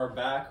Are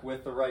back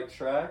with the right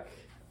track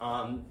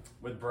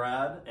with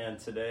Brad, and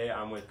today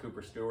I'm with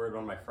Cooper Steward,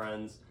 one of my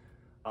friends.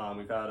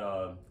 We've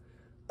had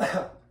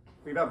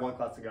we've had one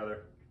class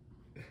together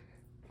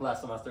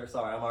last semester.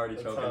 Sorry, I'm already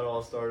choking. That's how it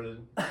all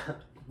started.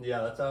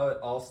 Yeah, that's how it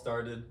all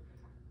started.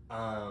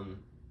 And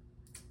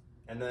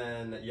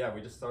then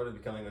we just started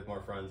becoming like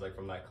more friends like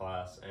from that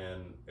class,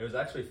 and it was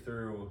actually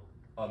through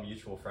a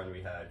mutual friend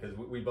we had because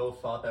we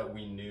both thought that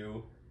we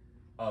knew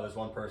there's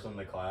one person in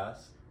the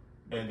class.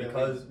 And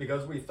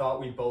because we thought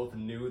we both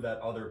knew that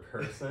other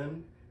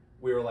person,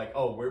 we were like,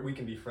 oh, we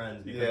can be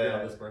friends because we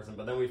know this person.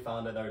 But then we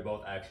found out that we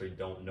both actually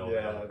don't know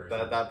the other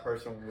person. that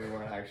person, we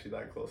weren't actually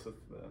that close with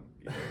them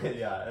either.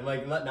 Yeah, and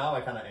like now I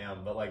kind of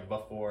am, but like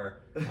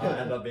before, I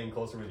ended up being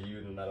closer with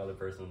you than that other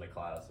person in the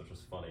class, which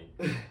was funny.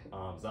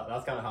 So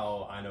that's kind of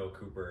how I know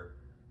Cooper.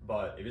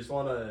 But if you just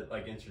want to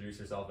like introduce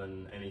yourself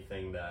and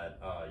anything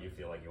that you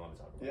feel like you want to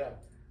talk about. Yeah.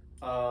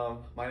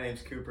 My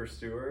name's Cooper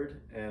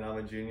Steward, and I'm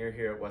a junior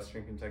here at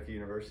Western Kentucky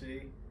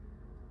University.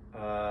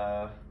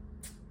 I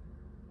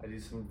do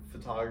some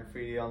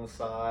photography on the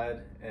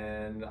side,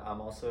 and I'm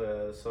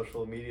also a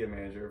social media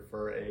manager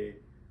for a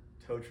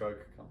tow truck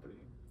company.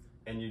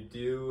 And you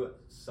do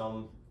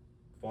some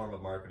form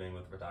of marketing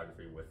with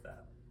photography with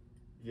that.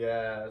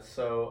 Yeah,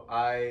 so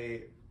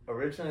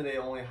originally they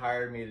only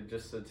hired me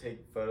to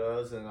take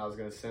photos, and I was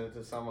going to send it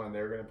to someone and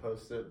they were going to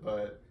post it,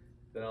 but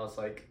then I was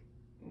like,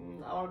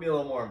 I want to be a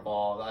little more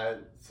involved.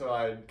 So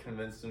I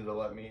convinced them to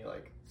let me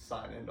like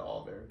sign into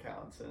all their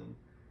accounts, and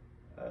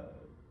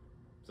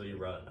so you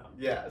run it now.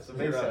 Yeah, so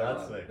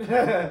that's sick.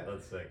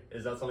 That's sick.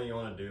 Is that something you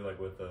want to do like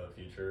with the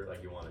future?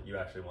 Like you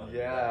actually want to?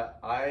 Yeah,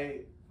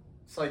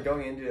 it's like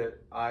going into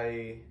it,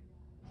 I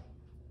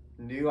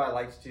knew I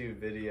liked to do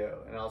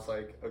video, and I was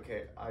like,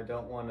 okay, I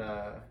don't want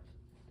to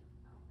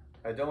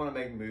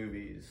make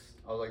movies.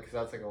 I was like, because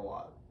that's like a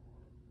lot.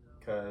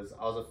 Because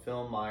I was a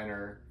film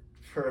minor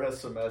for a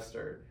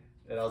semester,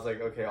 and I was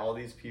like, okay, all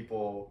these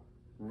people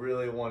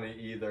really want to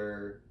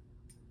either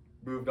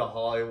move to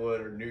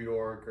Hollywood or New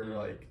York or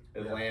like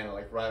Atlanta,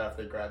 like right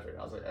after they graduate.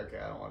 I was like, okay,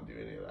 I don't want to do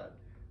any of that.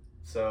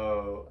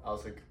 So I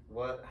was like,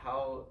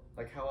 how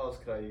else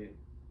could I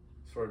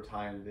sort of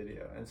tie in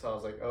video? And so I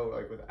was like, oh,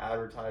 like with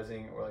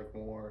advertising or like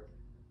more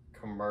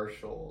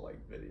commercial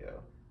like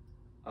video.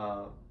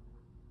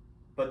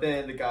 But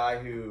then the guy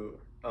who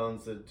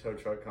owns the tow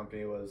truck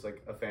company was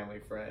like a family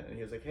friend, and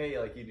he was like, hey,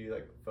 like you do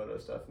like photo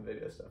stuff and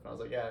video stuff, and I was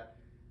like, yeah.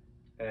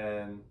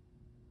 And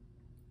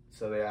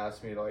so they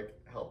asked me to like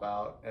help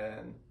out,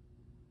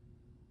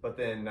 but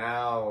then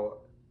now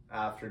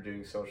after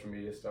doing social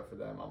media stuff for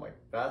them, I'm like,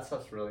 that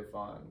stuff's really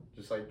fun,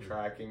 just like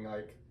tracking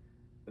like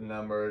the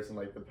numbers and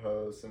like the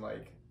posts and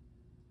like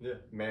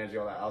managing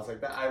all that. I was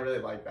like, I really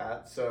like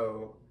that.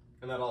 So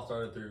and that all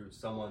started through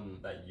someone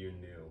that you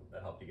knew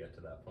that helped you get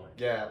to that point.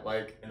 Yeah,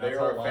 like and they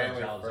were a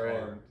family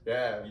friend.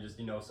 Yeah.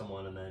 You know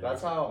someone, and then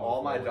that's how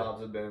all my jobs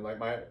have been. Like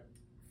my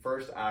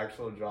first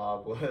actual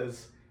job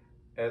was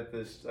at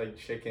this like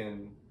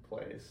chicken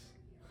place.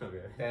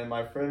 Okay. And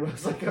my friend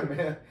was like a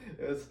man.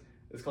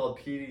 It's called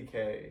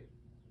PDK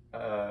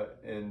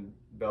in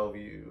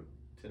Bellevue,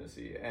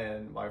 Tennessee,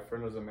 and my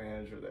friend was a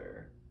manager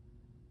there.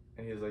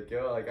 And he was like,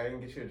 yo, like I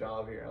can get you a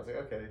job here. And I was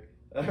like, okay.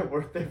 I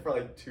worked there for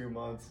like 2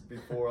 months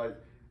before like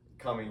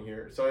coming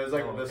here. So it was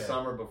like the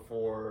summer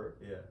before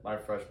my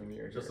freshman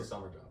year. Just a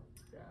summer job.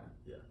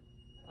 Yeah.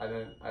 I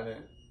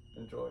didn't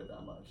enjoy it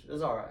that much. It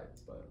was alright,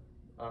 but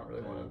I don't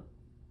really want to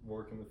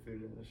work in the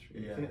food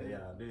industry. Yeah,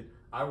 dude.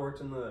 I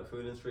worked in the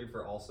food industry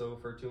for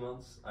 2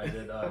 months. I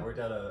did worked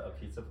at a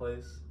pizza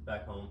place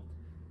back home,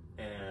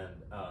 and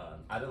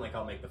I didn't like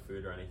help make the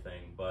food or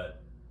anything,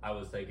 but I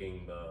was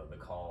taking the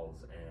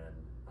calls and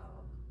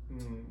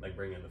like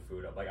bringing the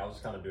food up. Like I was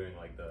just kind of doing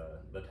like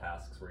the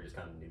tasks where you just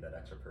kind of need that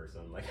extra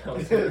person. Like I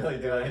wasn't really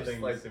doing anything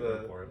like super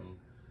important.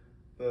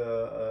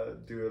 The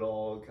do it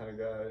all kind of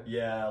guy.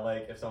 Yeah,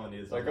 like if someone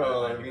needs like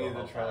we need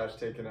the trash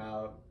taken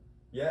out.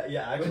 Yeah,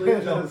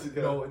 actually,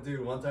 no,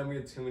 dude, one time we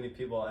had too many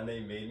people and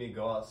they made me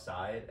go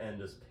outside and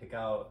just pick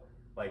out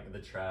like the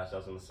trash that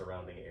was in the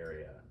surrounding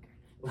area.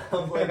 I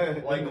was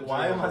like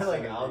why am I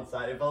like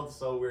outside? It felt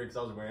so weird because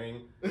I was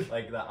wearing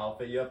like the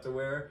outfit you have to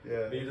wear.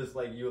 Yeah.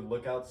 But you would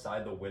look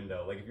outside the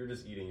window. Like if you're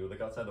just eating, you would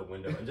look outside the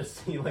window and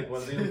just see like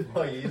one of the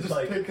employees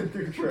like picking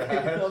through trash.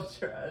 Picking up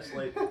trash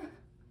like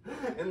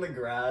in the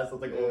grass.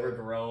 It's like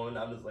overgrown.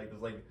 I'm just like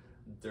there's like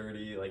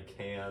dirty like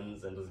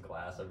cans and just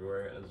glass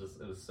everywhere. And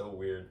it was so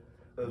weird.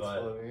 That's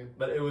funny.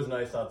 But it was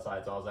nice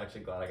outside, so I was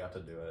actually glad I got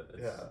to do it.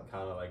 It's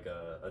kind of like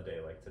a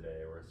day like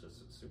today where it's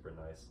just super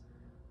nice.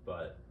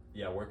 But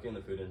yeah, working in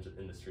the food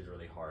industry is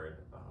really hard.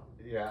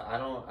 I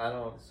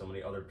don't. So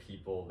many other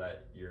people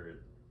that you're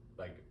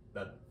like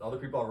that. Other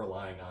people are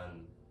relying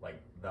on like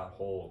that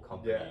whole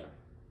company. Yeah.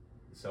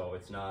 So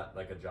it's not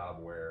like a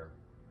job where.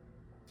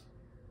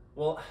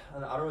 Well,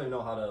 I don't really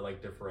know how to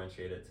like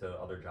differentiate it to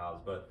other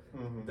jobs, but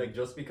like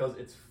just because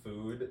it's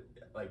food,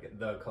 like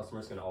the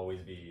customer's gonna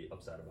always be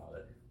upset about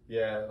it.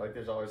 Yeah, like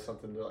there's always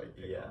something to like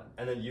pick on.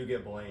 And then you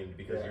get blamed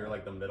because you're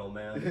like the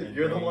middleman. And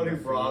you're the one who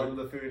food. brought him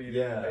the food. You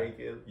didn't make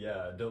it.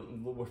 Yeah,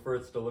 for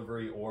its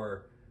delivery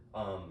or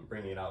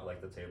bringing it out like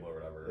the table or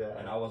whatever. Yeah.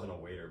 And I wasn't a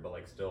waiter, but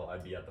like still,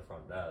 I'd be at the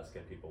front desk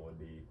and people would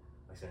be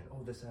like saying,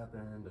 "Oh, this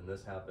happened and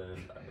this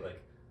happened." I'd be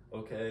like,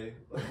 "Okay,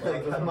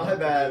 like, my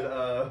bad."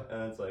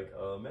 And it's like,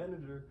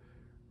 manager.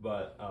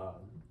 But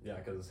yeah,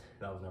 because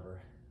that was never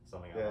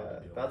something I wanted to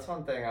deal that's with.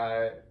 one thing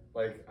I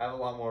have a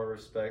lot more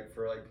respect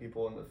for like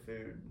people in the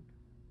food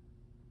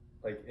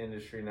like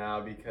industry now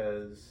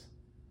because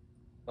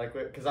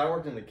because I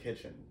worked in the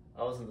kitchen.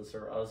 I wasn't the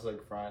server. I was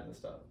like frying the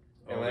stuff.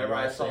 And whenever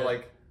I saw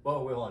like,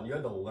 well, wait, hold on. You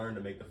had to learn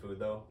to make the food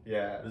though.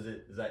 Yeah.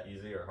 Is that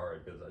easy or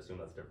hard? Because I assume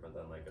that's different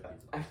than like a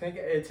pizza. I think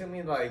it took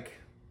me like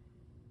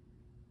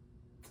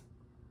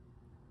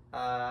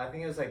I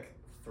think it was like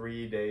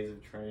 3 days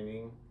of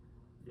training.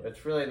 Yeah.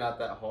 It's really not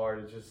that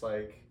hard. It's just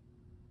like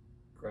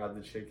grab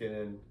the chicken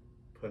and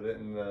put it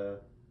in the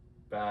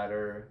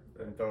batter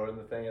and throw it in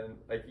the thing, and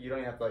like you don't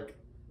even have to like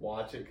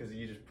watch it because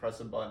you just press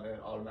a button and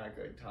it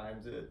automatically like,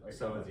 times it. Like,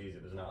 so it's easy.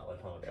 There's not like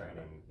a ton of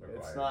training required.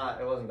 It's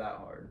not. It wasn't that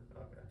hard.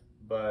 Okay.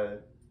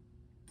 But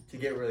to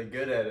get really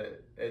good at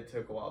it, it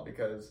took a while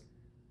because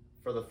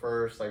for the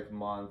first like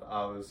month,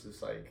 I was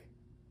just like,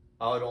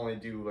 I would only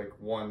do like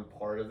one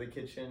part of the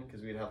kitchen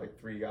because we'd have like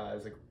 3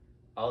 guys. Like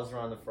I was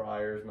around the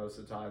fryers most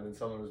of the time, and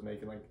someone was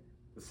making like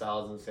the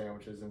salads and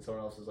sandwiches, and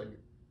someone else was like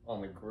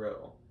on the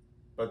grill.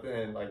 But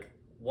then like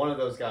one of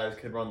those guys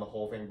could run the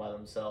whole thing by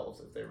themselves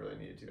if they really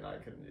needed to, and I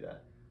couldn't do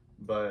that.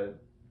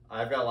 But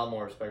I've got a lot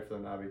more respect for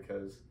them now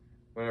because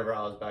whenever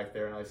I was back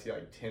there and I see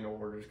like 10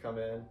 orders come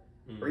in,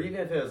 or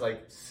even if it was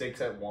like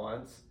 6 at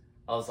once,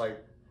 I was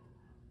like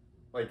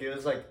it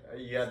was like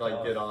you had to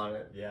like get on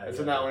it. Yeah. And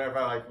so now whenever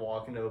I like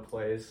walk into a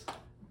place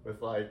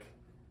with like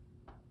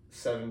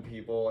 7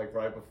 people like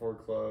right before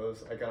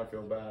close, I kind of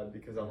feel bad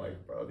because I'm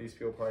like, bro, these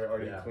people probably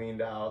already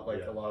cleaned out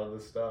like a lot of the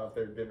stuff.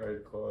 They're getting ready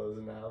to close,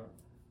 and now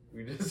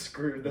we just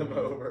screwed them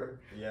over.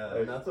 Yeah,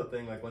 like, and that's the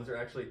thing. Like once you're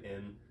actually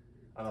in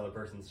another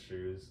person's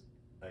shoes,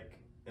 like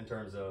in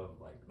terms of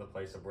like the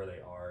place of where they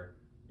are,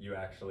 you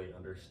actually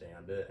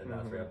understand it, and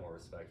that's where you have more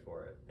respect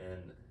for it.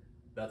 And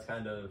that's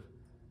kind of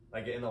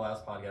like in the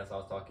last podcast I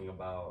was talking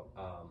about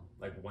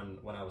like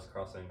when I was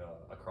crossing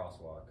a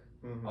crosswalk.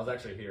 I was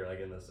actually here like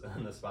in this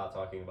spot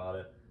talking about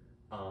it,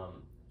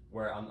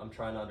 where I'm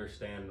trying to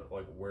understand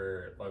like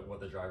where like what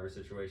the driver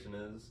situation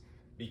is,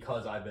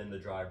 because I've been the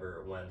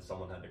driver when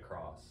someone had to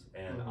cross,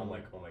 and I'm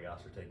like, oh my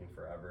gosh, they're taking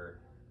forever.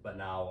 But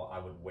now I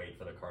would wait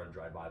for the car to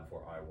drive by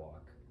before I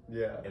walk.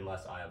 Yeah.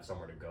 Unless I have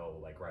somewhere to go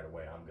like right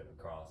away, I'm gonna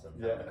cross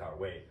and have the car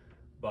wait.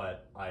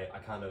 But I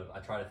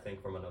try to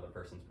think from another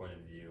person's point of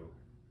view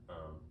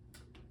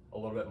a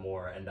little bit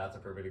more, and that's a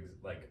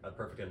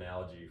perfect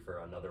analogy for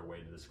another way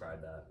to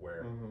describe that,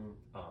 where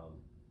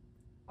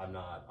I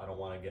don't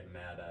want to get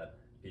mad at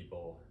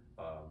people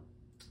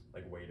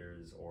like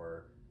waiters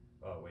or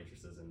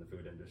waitresses in the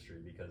food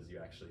industry, because you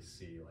actually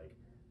see like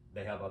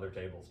they have other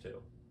tables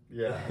too.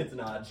 Yeah. It's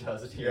not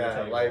just your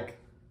table. Like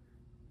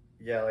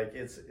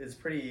it's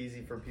pretty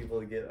easy for people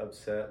to get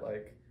upset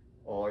like,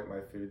 oh, like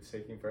my food's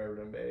taking forever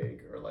to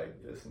make, or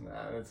like this and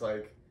that, and it's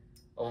like,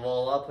 well,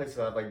 a lot of places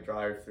that have like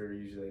drive-through,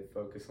 usually they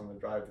focus on the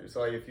drive-through.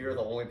 So like if you're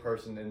the only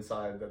person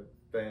inside the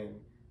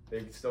thing,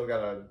 they still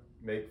gotta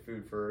make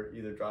food for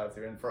either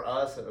drive-through. And for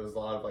us, it was a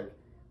lot of like,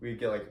 we'd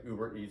get like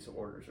Uber Eats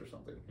orders or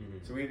something.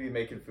 So we'd be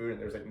making food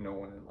and there's like no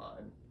one in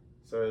line.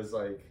 So it's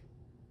like,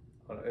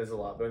 I don't know, it's a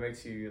lot, but it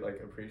makes you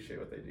like appreciate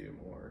what they do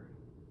more.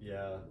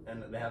 Yeah,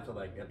 and they have to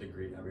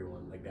greet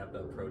everyone. Like they have to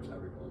approach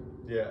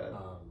everyone. Yeah.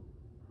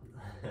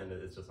 And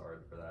it's just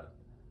hard for that.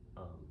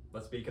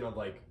 But speaking of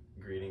like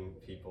greeting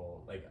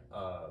people, like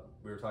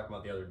we were talking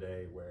about the other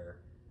day, where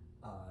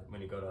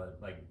when you go to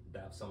like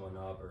dap someone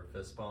up or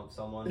fist bump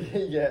someone,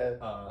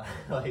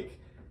 like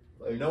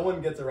no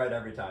one gets it right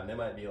every time. They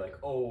might be like,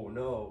 oh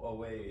no, oh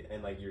wait,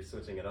 and like you're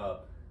switching it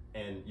up,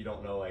 and you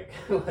don't know like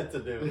what to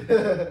do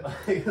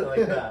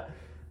like that.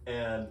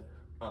 And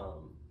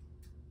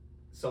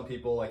some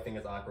people like think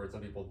it's awkward,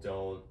 some people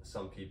don't,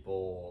 some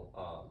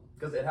people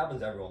because it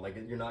happens to everyone. Like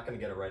you're not going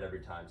to get it right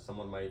every time.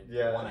 Someone might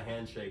want a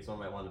handshake,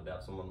 someone might want a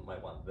dap, someone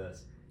might want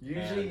this.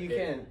 Usually you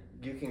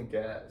can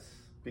guess,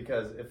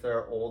 because if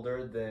they're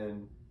older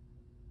than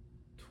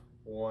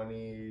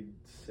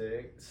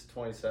 26,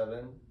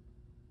 27,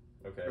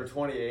 okay, or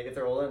 28, if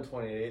they're older than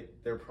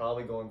 28, they're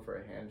probably going for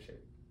a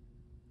handshake.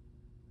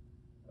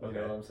 You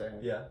know what I'm saying?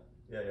 Yeah.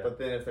 But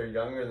then if they're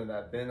younger than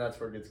that, then that's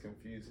where it gets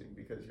confusing,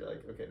 because you're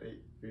like, okay,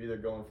 you're either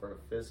going for a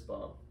fist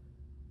bump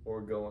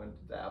or going to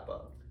dap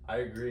up. I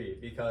agree,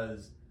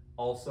 because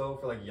also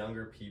for like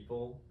younger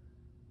people,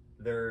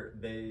 they're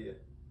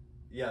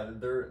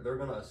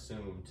gonna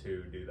assume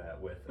to do that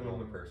with an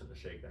older person, to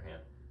shake their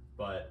hand.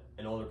 But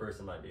an older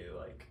person might be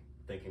like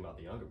thinking about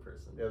the younger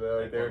person. Yeah,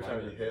 they're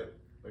trying to be hip.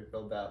 Like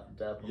they'll dap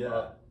them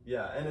up.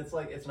 Yeah, and it's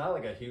like, it's not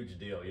like a huge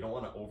deal. You don't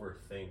want to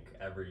overthink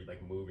every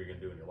like move you're gonna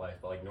do in your life.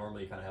 But like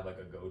normally you kind of have like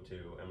a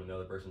go-to, and when the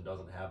other person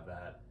doesn't have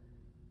that,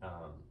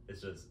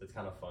 it's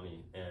kind of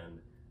funny.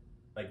 And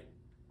like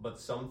but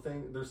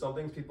there's some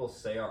things people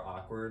say are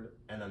awkward,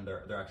 and then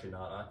they're actually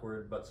not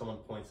awkward. But someone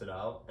points it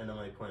out, and then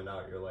when they point it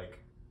out, you're like,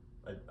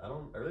 I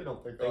really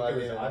don't think it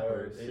was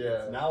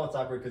awkward. Now it's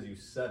awkward because you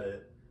said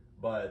it,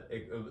 but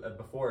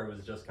before it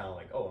was just kind of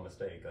like, oh, a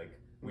mistake. Like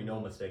we know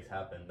mistakes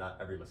happen. Not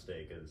every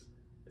mistake is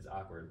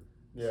awkward.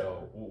 Yeah.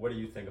 So what do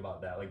you think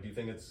about that? Like, do you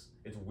think it's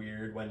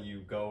weird when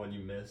you go and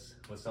you miss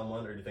with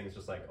someone, or do you think it's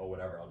just like, oh,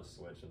 whatever, I'll just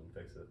switch and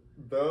fix it?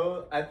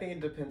 Though I think it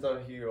depends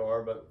on who you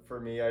are, but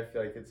for me, I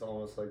feel like it's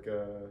almost like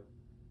a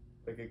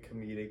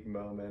comedic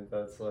moment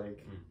that's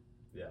like,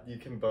 you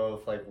can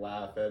both like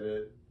laugh at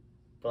it,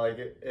 but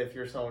like if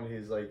you're someone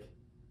who's like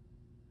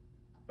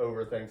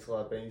overthinks a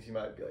lot of things, you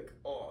might be like,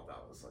 oh,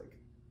 that was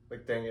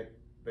like dang it,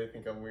 they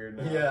think I'm weird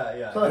now.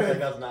 Yeah. Like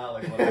that's not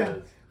like what it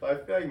is. But I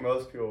feel like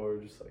most people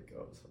are just like,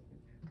 oh, something.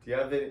 Do you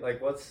have any,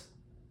 like, what's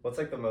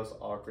like the most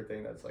awkward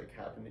thing that's like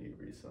happened to you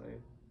recently?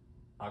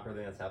 Awkward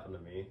thing that's happened to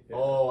me? Yeah.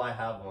 Oh, I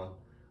have one.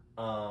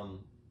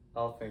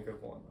 I'll think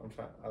of one.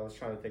 I was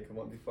trying to think of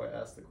one before I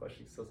asked the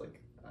question because I was like,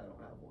 I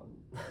don't have one.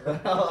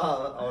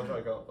 I'll try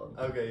to come up with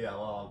one. Okay, yeah.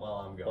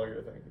 While I'm going. While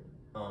you're thinking.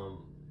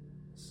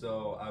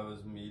 So I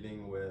was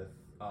meeting with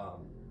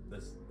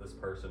this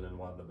person in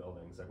one of the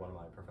buildings, like one of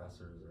my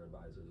professors or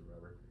advisors or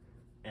whatever,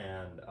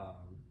 and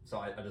so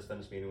I just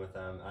finished meeting with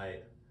them.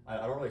 I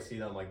don't really see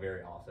them like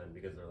very often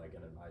because they're like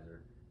an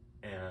advisor.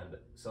 And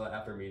so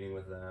after meeting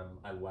with them,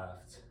 I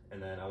left,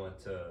 and then I went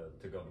to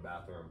go to the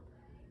bathroom.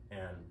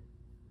 And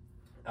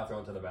after I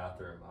went to the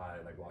bathroom,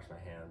 I like washed my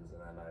hands, and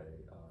then I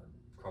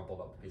crumpled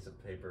up a piece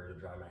of paper to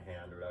dry my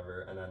hand or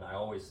whatever. And then I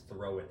always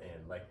throw it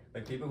in. Like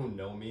people who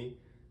know me,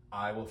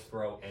 I will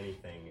throw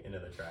anything into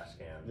the trash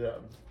can. Yeah.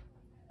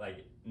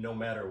 Like no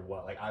matter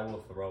what, like I will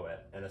throw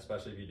it, and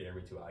especially if you dare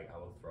me to, I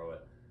will throw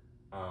it.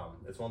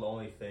 It's one of the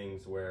only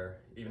things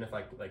where even if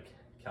I like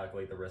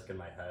calculate the risk in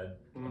my head,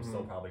 I'm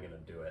still probably gonna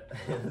do it.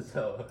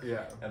 So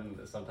yeah, and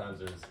sometimes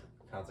there's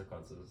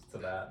consequences to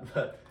that,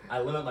 but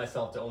I limit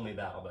myself to only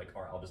that. I'll be like,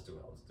 all right, I'll just do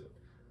it.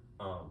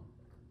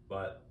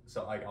 But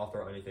so I'll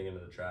throw anything into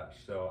the trash.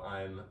 So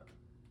I'm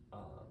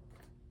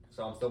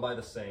still by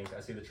the sink.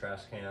 I see the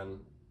trash can.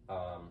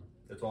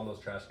 It's one of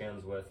those trash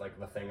cans with like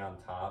the thing on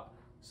top,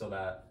 so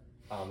that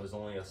there's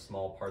only a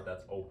small part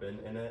that's open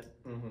in it.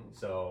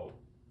 So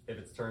if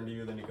it's turned to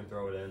you, then you can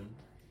throw it in.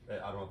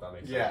 I don't know if that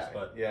makes sense,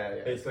 but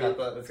basically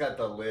it's got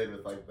the lid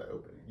with like the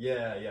opening.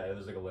 Yeah,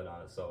 there's like a lid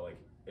on it, so like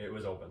it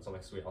was open, so I'm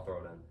like, sweet, I'll throw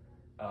it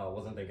in.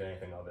 Wasn't thinking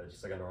anything of it,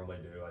 just like I normally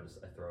do.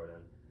 I throw it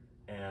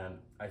in, and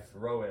I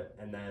throw it,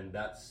 and then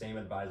that same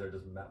advisor I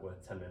just met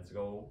with 10 minutes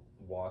ago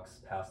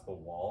walks past the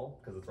wall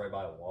because it's right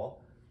by a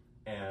wall,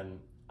 and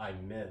I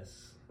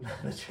miss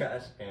the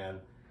trash can.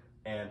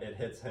 And it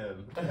hits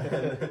him.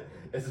 And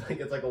it's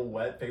like a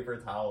wet paper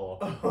towel.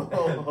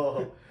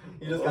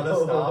 He just kind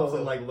of stops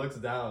and like looks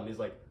down. He's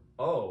like,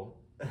 oh,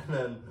 and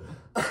then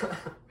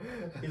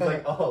he's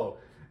like, oh,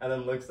 and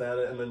then looks at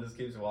it and then just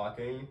keeps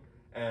walking.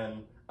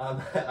 And I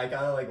kind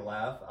of like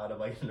laugh out of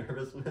like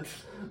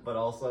nervousness, but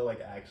also like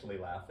actually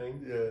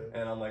laughing. Yeah.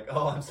 And I'm like,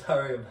 oh, I'm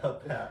sorry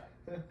about that.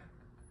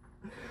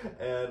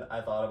 And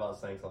I thought about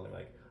saying something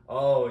like,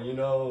 oh, you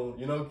know,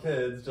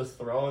 kids just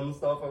throwing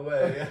stuff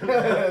away.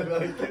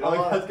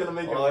 Like, that's gonna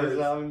make it worse.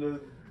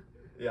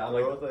 Yeah, I'm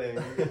like,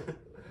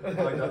 I'm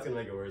like, that's gonna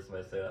make it worse if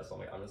I say that. So I'm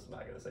like, I'm just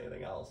not gonna say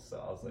anything else. So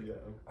I was like,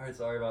 all right,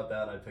 sorry about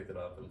that. And I picked it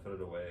up and put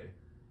it away.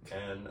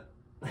 And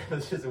it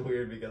was just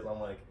weird because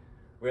I'm like,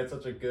 we had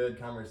such a good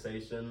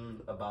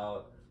conversation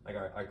about like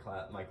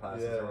my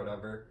classes or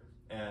whatever.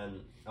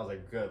 And I was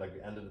like, good, like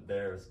we ended it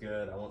there. It's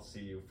good. I won't see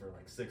you for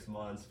like 6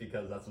 months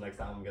because that's the next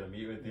time I'm gonna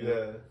meet with you.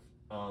 Yeah.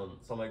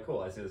 So I'm like, cool,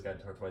 I see this guy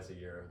twice a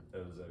year. It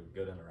was a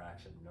good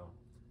interaction, you know?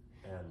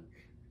 And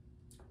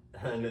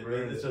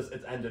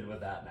it's ended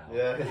with that now.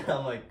 Yeah.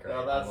 I'm like, great.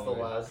 Now that's the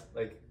last,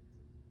 like,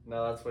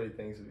 now that's what he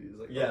thinks of you. He's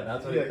like, yeah,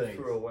 that's what he thinks.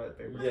 Threw a wet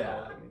paper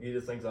towel. He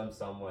just thinks I'm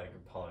some, like,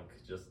 punk,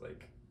 just,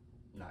 like,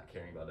 not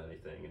caring about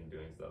anything and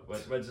doing stuff.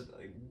 Which is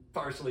like,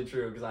 partially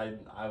true, because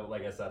I,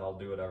 like I said, I'll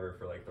do whatever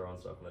for, like, throwing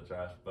stuff in the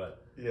trash,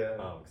 but,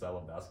 because I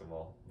love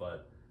basketball.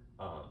 But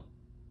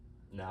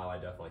now I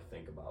definitely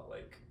think about,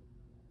 like,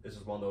 it's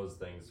just one of those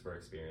things for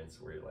experience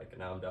where you're like,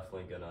 now I'm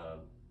definitely gonna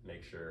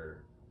make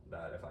sure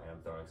that if I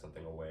am throwing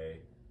something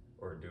away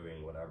or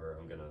doing whatever,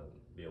 I'm gonna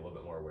be a little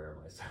bit more aware of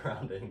my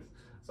surroundings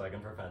so I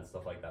can prevent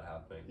stuff like that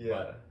happening.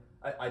 Yeah.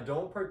 But I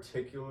don't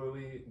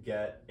particularly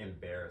get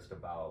embarrassed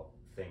about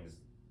things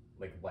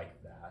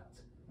like that,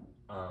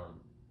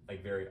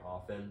 like very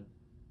often.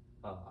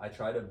 I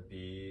try to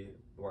be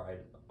where I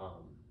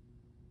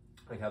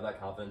like have that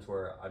confidence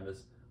where I'm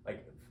just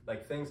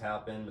like things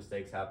happen,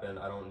 mistakes happen.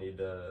 I don't need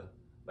to.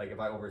 Like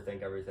if I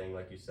overthink everything,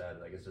 like you said,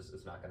 like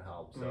it's not gonna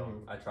help.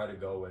 So I try to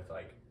go with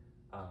like,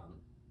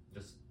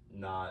 just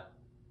not.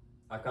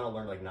 I've kind of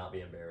learned like not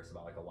be embarrassed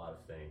about like a lot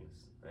of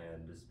things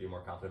and just be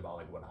more confident about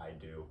like what I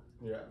do.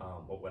 Yeah.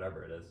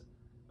 Whatever it is,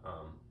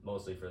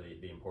 mostly for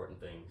the important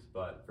things.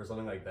 But for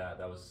something like that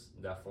was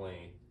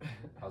definitely.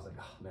 I was like,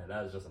 oh man,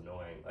 that is just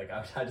annoying. Like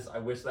I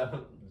wish that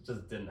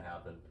just didn't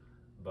happen.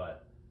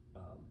 But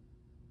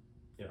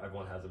you know,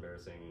 everyone has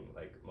embarrassing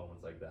like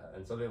moments like that,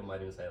 and some people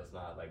might even say it's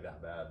not like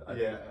that bad.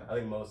 I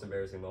think most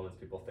embarrassing moments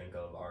people think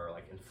of are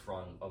like in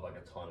front of like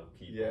a ton of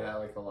people. Yeah,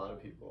 like a lot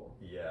of people.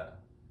 Yeah.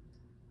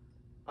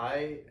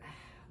 I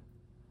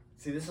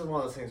see. This is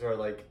one of those things where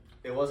like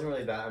it wasn't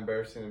really that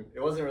embarrassing.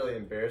 It wasn't really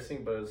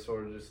embarrassing, but it's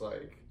sort of just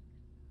like,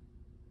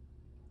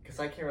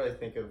 because I can't really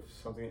think of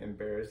something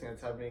embarrassing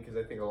that's happening, because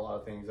I think a lot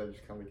of things I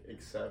just kind of like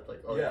accept,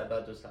 like, oh yeah,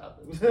 that just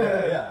happened.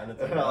 Yeah, and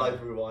it's like, and I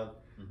like move on.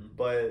 Mm-hmm.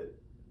 But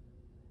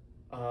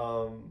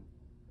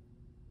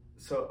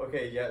so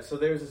okay, yeah, so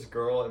there was this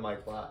girl in my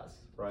class,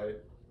 right?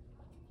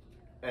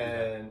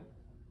 And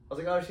I was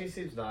like, oh, she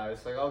seems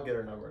nice, like I'll get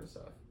her number and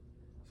stuff.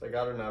 So I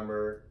got her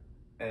number,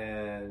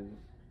 and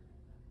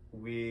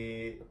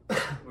we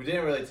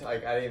didn't really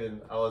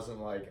I wasn't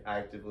like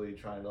actively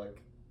trying to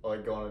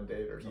like go on a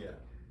date or something. Yeah.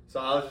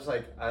 So I was just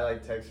like, I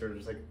like text her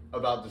just like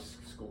about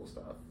just school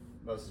stuff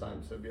most of the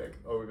time. So it'd be like,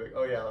 oh, we'd be like,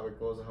 oh yeah, like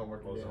what was the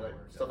homework again? Like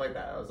stuff like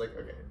that. I was like,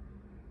 okay.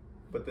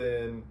 But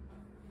then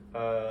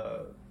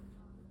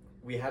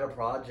we had a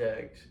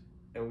project,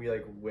 and we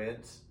like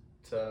went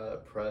to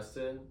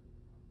Preston,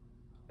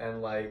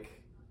 and like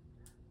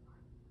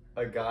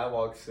a guy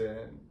walks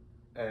in,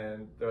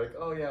 and they're like,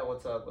 oh yeah,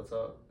 what's up?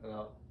 And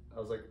I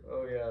was like,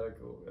 oh yeah, like,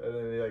 cool. And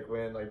then he like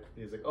went, like,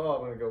 he's like, oh,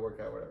 I'm gonna go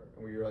work out, whatever.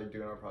 And we were like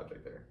doing our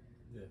project there.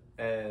 Yeah.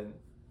 And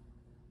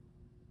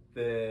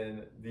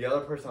then the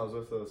other person I was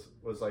with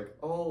was like,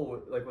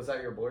 oh, like, was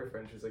that your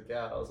boyfriend? She's like,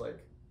 yeah. I was like,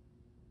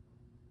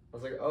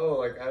 oh,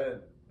 like, I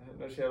didn't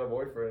know she had a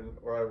boyfriend,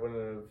 or I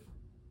wouldn't have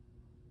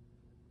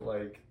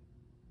like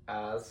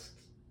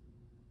asked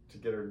to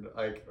get her,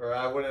 like, or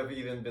I wouldn't have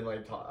even been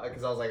like taught,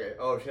 because I was like,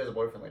 oh, if she has a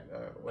boyfriend, like,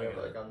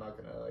 whatever, like, I'm not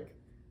gonna like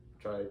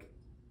try like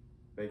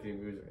make any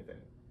moves or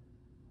anything.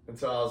 And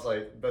so I was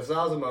like, but so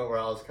that was a moment where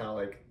I was kind of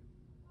like,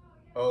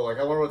 oh, like,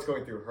 I wonder what's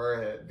going through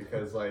her head,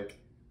 because like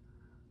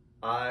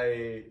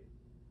I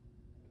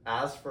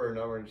asked for her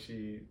number and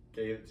she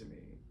gave it to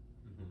me,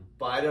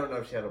 but I don't know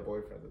if she had a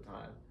boyfriend at the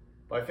time.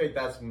 But I think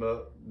that's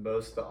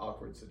most of the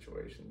awkward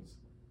situations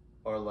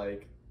are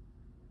like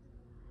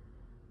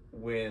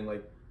when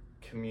like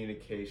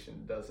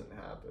communication doesn't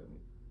happen,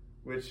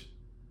 which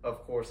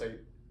of course, like,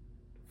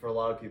 for a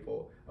lot of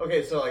people,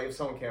 okay, so like if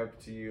someone came up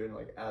to you and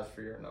like asked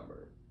for your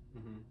number,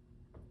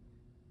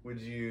 would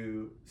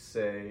you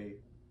say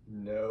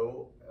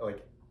no,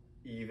 like,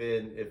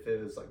 even if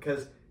it was like,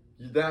 because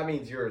that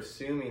means you're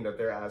assuming that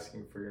they're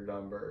asking for your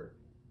number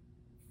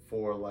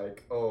for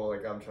like, oh,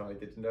 like, I'm trying to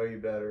get to know you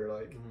better,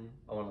 like,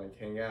 I want to like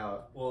hang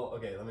out. Well,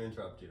 okay, let me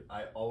interrupt you.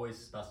 I always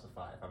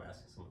specify if I'm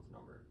asking someone's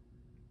number.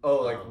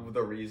 Oh, like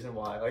the reason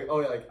why, like, oh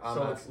yeah, like,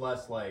 it's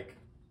less like,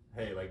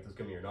 hey, like, just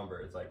give me your number.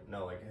 It's like,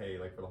 no, like, hey,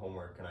 like, for the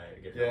homework, can I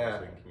get your number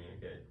so we can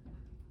communicate?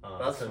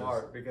 That's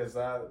smart, because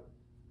I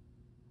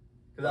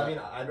mean,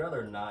 I'd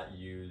rather not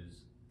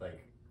use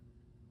like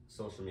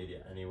social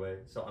media anyway,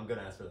 so I'm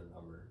gonna ask for their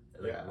number,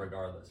 like,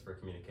 regardless, for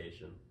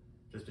communication,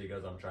 just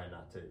because I'm trying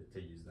not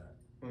to use that.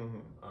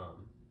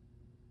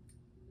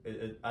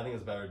 I think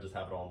it's better to just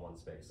have it all in one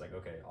space. Like,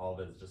 okay, all of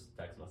it is just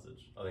text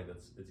message. I think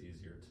it's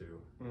easier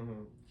to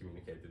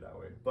communicate through that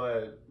way.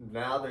 But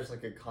now there's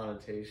like a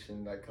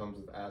connotation that comes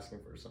with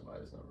asking for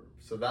somebody's number,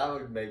 so that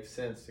would make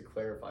sense to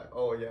clarify.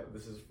 Oh yeah,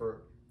 this is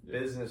for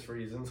business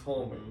reasons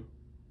only.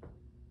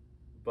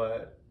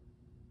 But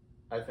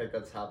I think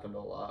that's happened a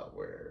lot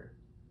where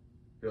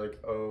you're like,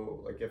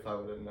 oh, like, if I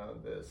would have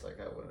known this, like,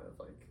 I wouldn't have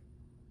like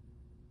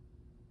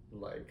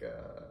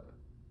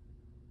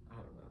I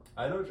don't know.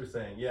 I know what you're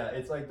saying. Yeah,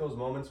 it's like those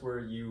moments where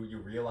you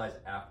realize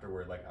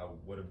afterward, like, I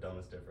would have done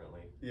this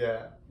differently.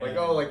 Yeah, like,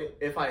 oh, like,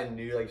 if I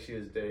knew like she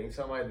was dating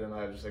somebody, then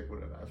I just like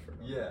wouldn't have asked for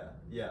her.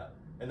 Yeah,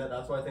 and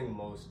that's why I think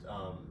most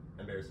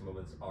embarrassing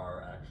moments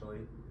are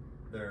actually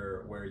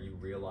they're where you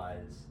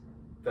realize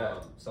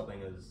that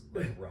something is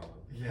like wrong.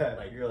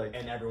 Like, you're like,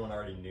 and everyone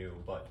already knew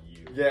but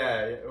you.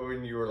 Yeah,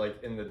 when you were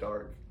like in the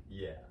dark.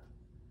 Yeah.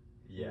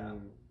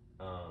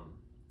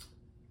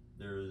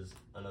 There's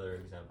another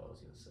example I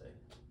was gonna say.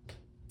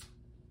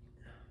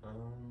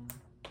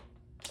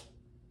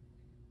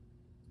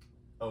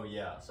 Oh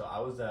yeah, so I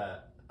was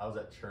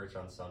at church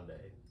on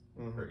Sunday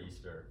for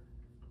Easter,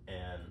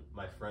 and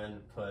my friend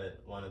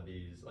put one of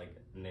these like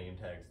name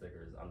tag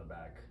stickers on the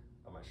back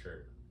of my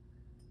shirt.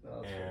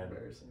 Oh, that's so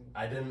embarrassing.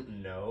 I didn't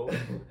know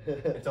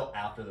until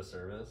after the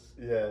service.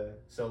 Yeah.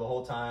 So the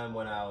whole time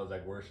when I was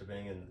like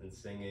worshiping and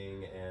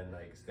singing and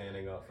like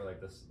standing up for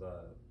like the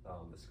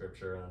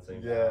scripture and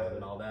singing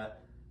and all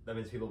that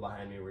means people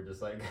behind me were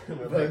just like,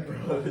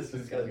 bro, this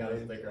guy's got a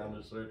sticker on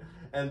his shirt.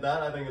 And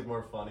that I think is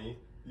more funny.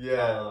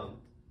 Yeah.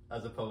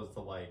 As opposed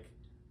to like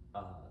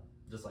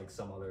just like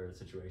some other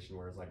situation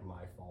where it's like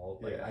my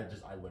fault. Like I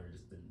literally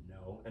just didn't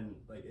know. And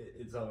like it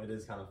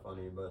is kind of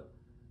funny, but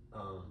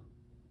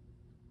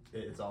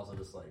it's also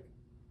just like,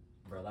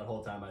 bro, that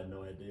whole time I had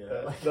no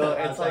idea. Like, no,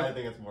 it's like, I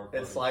think it's more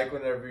funny. It's like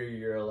whenever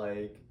you're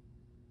like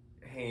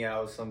hanging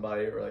out with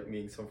somebody or like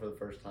meeting someone for the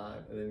first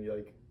time, and then you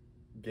like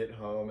get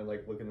home and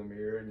like look in the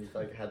mirror and you've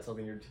like had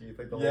something in your teeth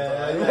like the whole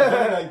time.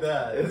 Yeah, like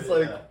that. It's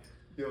like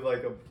you have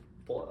like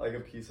like a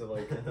piece of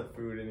like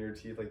food in your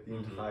teeth like the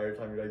Mhm. entire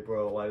time. You're like,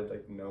 bro, why did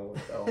like no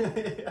one tell me?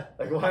 Yeah.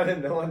 Like, why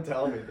did no one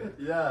tell me this?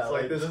 Yeah, It's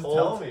like this just whole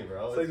tell me,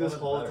 bro. It's like this so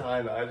much whole better.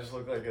 time I just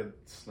look like a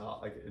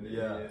snot, like an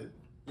Yeah. idiot.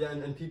 Yeah,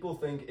 and people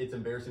think it's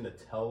embarrassing to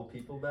tell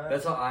people that.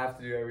 That's what I have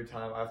to do every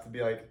time. I have to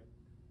be like,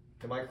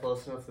 am I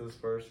close enough to this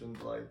person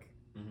to like?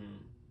 Mm-hmm.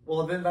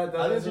 Well, then that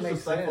I think it's doesn't just make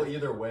respectful sense.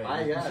 either way.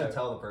 You Yeah. should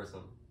tell the person.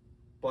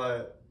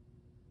 But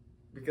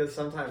because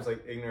sometimes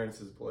like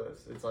ignorance is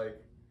bliss. It's like,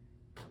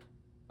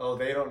 oh,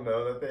 they don't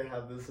know that they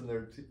have this in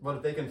their teeth. But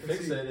if they can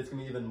fix See- it, it's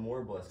gonna be even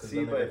more bliss because See,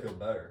 then they're gonna but- feel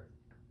better.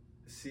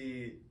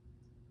 See,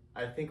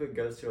 I think what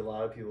goes through a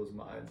lot of people's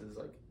minds is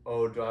like,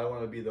 oh, do I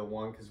want to be the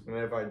one? Because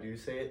whenever I do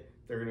say it,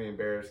 they're gonna be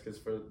embarrassed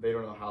because they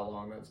don't know how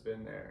long that's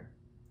been there.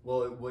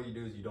 Well, what you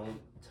do is you don't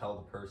tell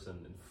the person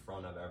in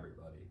front of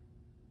everybody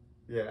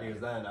Yeah.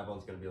 because then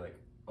everyone's gonna be like,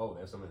 oh,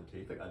 they have something in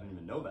their teeth. Like I didn't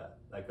even know that.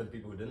 Like for the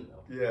people who didn't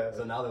know. Yeah.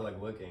 So now they're like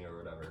looking or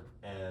whatever,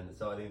 and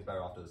so I think it's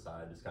better off to the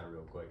side, just kind of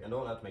real quick, and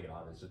don't have to make it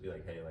obvious. Just be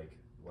like, hey, like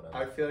whatever.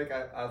 I feel like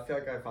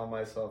I found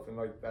myself in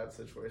like that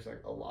situation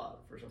like a lot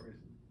for some reason.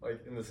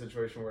 Like in the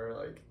situation where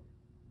like,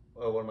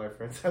 oh, one of my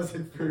friends has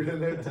like food in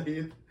their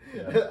teeth.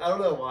 Yeah. I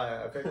don't know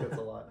why. I think that's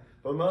a lot.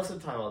 But most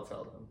of the time I'll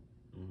tell them.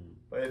 Mm-hmm.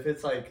 But if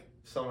it's like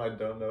someone I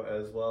don't know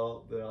as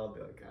well, then I'll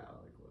be like,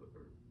 like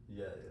whatever.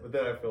 Yeah. But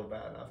then I feel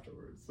bad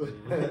afterwards. I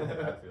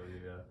feel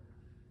you.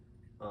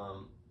 Yeah.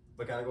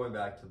 But kind of going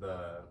back to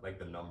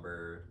the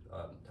number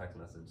text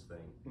message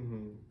thing.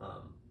 Mm-hmm.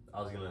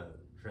 I was gonna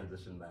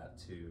transition that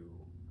to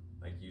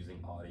like using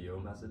audio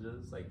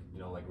messages, like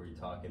like where you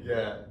talking.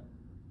 Yeah.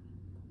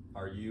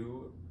 Are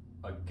you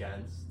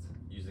against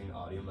using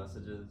audio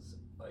messages?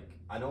 Like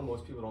I know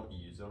most people don't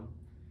use them,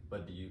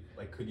 but do you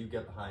could you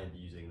get behind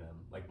using them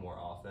like more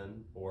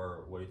often,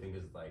 or what do you think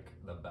is like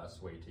the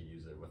best way to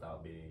use it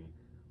without being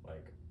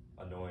like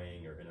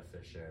annoying or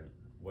inefficient?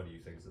 What do you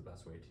think is the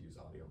best way to use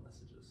audio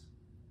messages?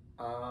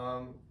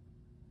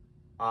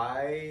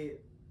 I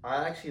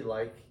actually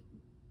like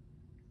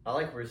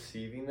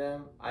receiving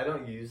them. I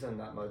don't use them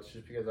that much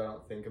just because I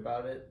don't think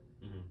about it.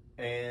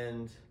 Mm-hmm.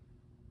 And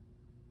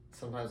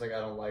sometimes like I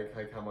don't like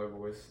how my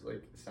voice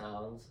like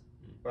sounds,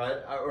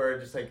 or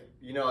just like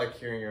like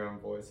hearing your own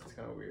voice. It's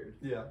kind of weird.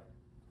 Yeah.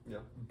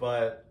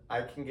 But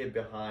I can get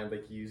behind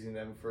like using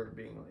them for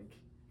being like,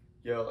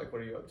 yo, like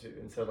what are you up to?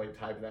 Instead of like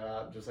typing that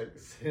out, just like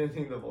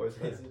sending the voice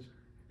message.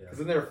 Yeah. Because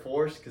then they're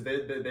forced because they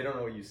don't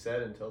know what you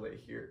said until they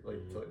hear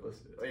until they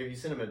listen. Like if you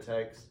send them a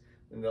text,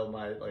 then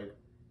might like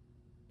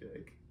be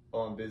like,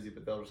 oh, I'm busy,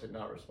 but they'll just like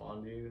not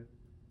respond to you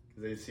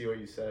because they see what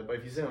you said. But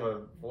if you send them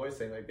a voice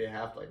thing, like they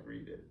have to like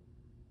read it.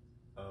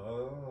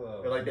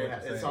 Oh. Or like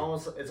it's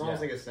almost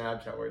like a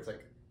Snapchat where it's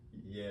like,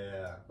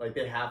 yeah, like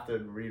they have to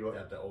read what you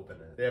have to open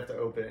it. they have to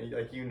open it.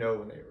 Like when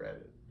they read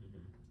it. Mm-hmm.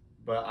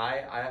 But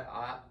I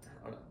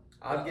don't know.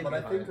 I'd get but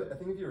I behind think it.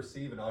 if you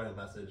receive an audio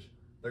message,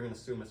 they're gonna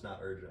assume it's not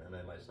urgent, and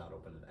they might just not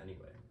open it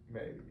anyway.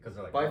 Maybe Because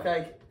they're like, but I feel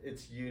like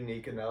it's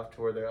unique enough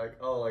to where they're like,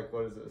 oh, like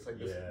what is this? Like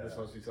this Yeah.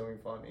 must be something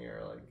funny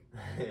or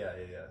like. yeah.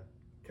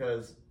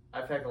 Because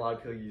I feel like a lot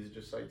of people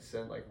just like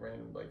send like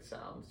random like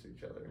sounds to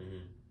each other,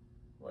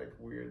 Mm-hmm. like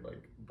weird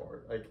like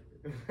bar like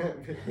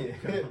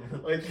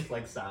like just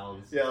like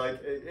sounds. yeah, like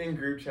in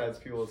group chats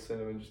people will send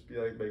them and just be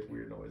like make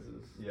weird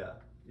noises. Yeah.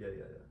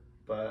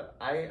 But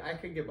I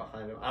could get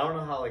behind them. I don't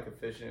know how like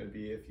efficient it would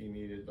be if you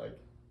needed like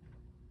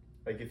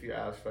if you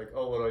asked like,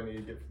 oh, what do I need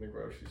to get from the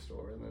grocery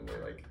store, and then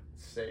they like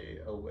say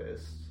a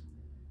list.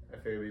 I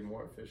think it'd be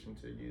more efficient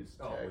to use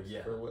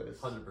text for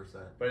lists. 100%.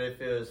 But if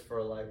it was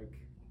for like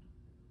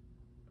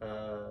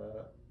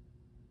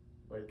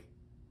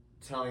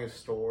telling a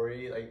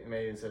story, like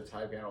maybe instead of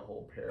typing out a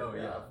whole paragraph. Oh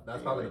yeah,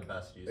 that's probably the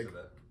best use of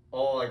it.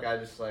 Oh, like I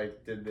just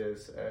like did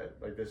this,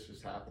 like this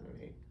just happened to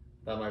me.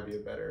 That might be a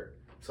better.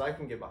 So I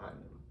can get behind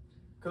them.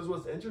 Because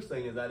what's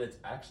interesting is that it's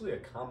actually a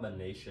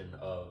combination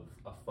of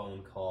a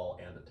phone call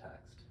and a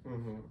text.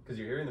 Because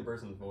you're hearing the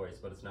person's voice,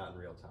 but it's not in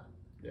real time.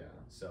 Yeah.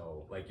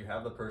 So like you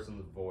have the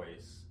person's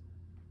voice,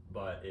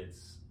 but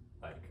it's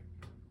like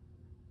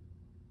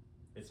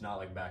it's not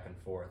like back and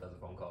forth as a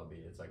phone call would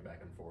be. It's like back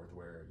and forth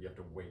where you have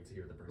to wait to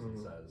hear what the person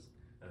says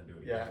and then do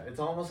it again. Yeah, it's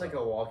almost like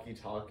a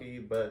walkie-talkie,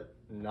 but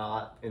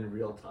not in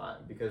real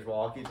time. Because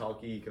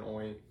walkie-talkie, you can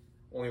only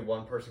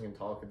one person can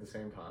talk at the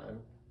same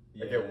time.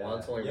 Like at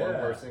once, only one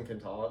person can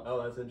talk.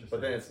 Oh, that's interesting.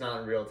 But then it's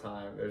not in real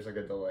time. There's like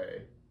a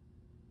delay.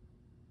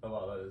 Oh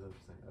wow, that is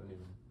interesting. I hadn't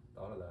even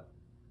thought of that.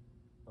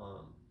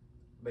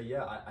 But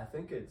yeah, I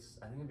think it'd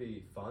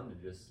be fun to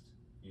just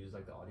use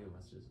like the audio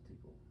messages with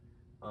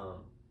people.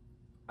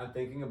 I'm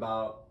thinking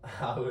about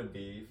how it would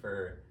be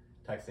for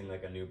texting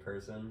like a new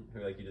person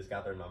who like you just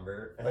got their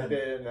number. I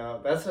didn't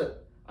know.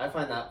 I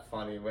find that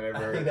funny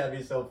whenever. I think that'd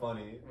be so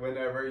funny.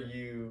 Whenever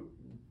you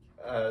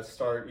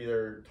start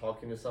either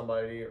talking to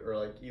somebody or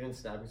like even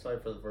snapping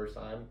somebody for the first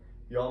time,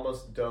 you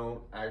almost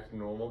don't act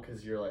normal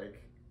because you're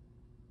like,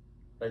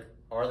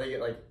 are they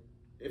like,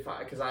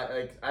 because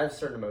I have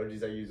certain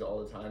emojis I use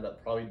all the time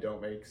that probably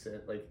don't make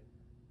sense, like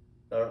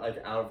that are like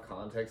out of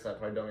context that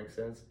probably don't make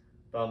sense,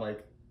 but I'm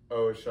like,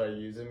 oh, should I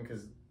use them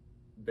because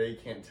they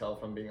can't tell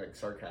if I'm being like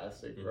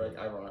sarcastic or like Mhm.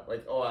 ironic.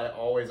 Like, oh, I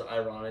always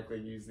ironically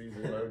use these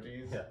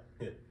emojis.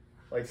 Yeah.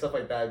 Like stuff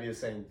like that would be the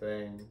same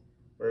thing,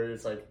 where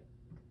it's like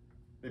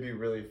it'd be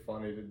really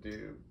funny to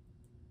do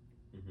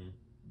Mm-hmm.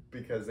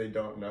 because they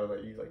don't know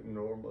that you like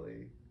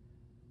normally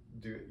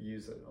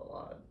use it a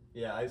lot.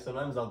 Yeah,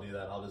 sometimes I'll do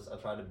that. I'll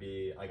try to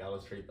be like, I'll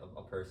just treat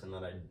a person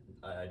that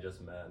I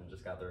just met and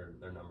just got their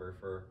number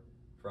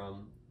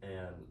from,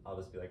 and I'll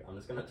just be like, I'm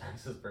just gonna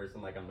text this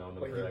person like I've known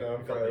them Like for you've like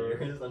known a couple forever.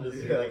 of years and just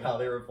see Yeah. like how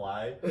they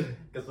reply.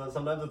 Because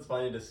sometimes it's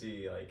funny to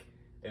see like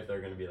if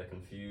they're gonna be like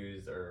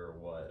confused or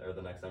what, or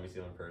the next time you see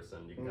them in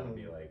person, you can kind of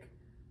be like,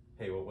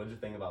 hey, what did you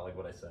think about like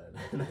what I said?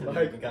 And then you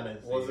Like, can kind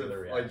of see was their it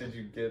reaction. like, did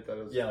you get that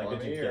it was Yeah, funny, like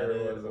did you get or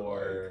it, was it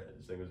or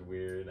just think it was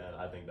weird? And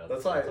I think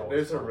that's why always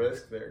there's a fun.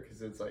 risk there,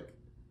 because it's like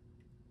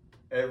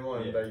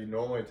everyone Yeah. that you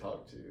normally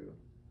talk to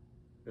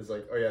is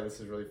like, oh yeah, this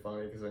is really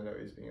funny because I know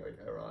he's being like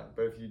ironic.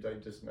 But if you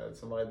like just met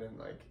somebody, then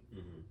like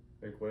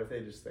what if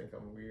they just think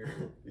I'm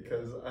weird?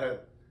 Because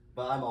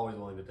But I'm always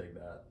willing to take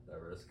that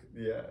risk.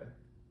 yeah.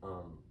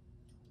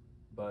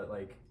 But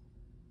like,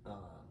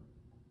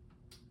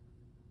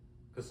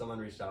 because someone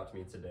reached out to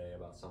me today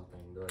about something.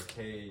 They're like,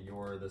 hey,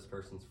 you're this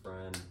person's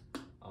friend.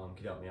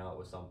 Could you help me out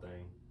with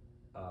something?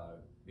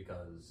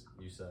 Because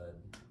you said,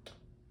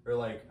 or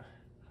like,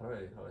 how do I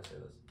say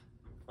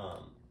this?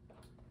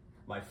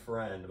 My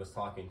friend was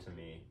talking to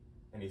me,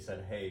 and he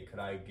said, hey, could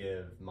I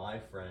give my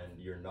friend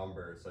your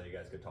number so you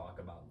guys could talk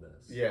about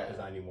this? Yeah. Because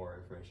I need more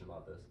information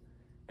about this.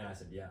 And I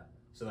said, yeah.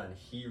 So then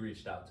he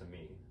reached out to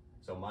me.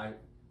 So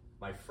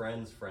my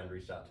friend's friend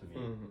reached out to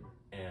me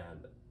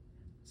and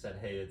said,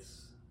 hey,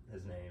 it's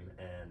his name,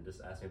 and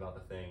just asked me about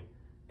the thing.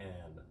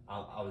 And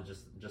I was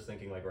just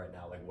thinking like right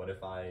now, like what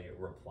if I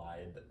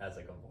replied as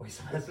like a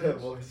voice message?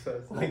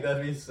 Like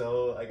that'd be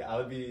so, like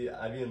I'd be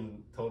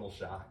in total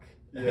shock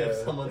if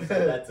someone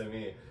said that to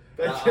me.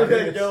 Like, I would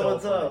think it's yo, so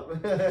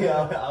what's funny. up?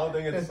 Yeah, I would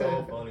think it's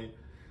so funny.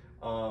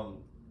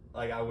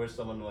 Like I wish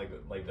someone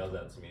like does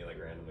that to me like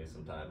randomly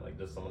sometime. Like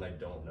just someone I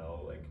don't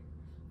know,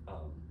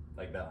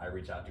 like that I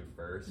reach out to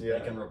first. Yeah.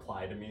 They can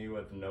reply to me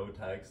with no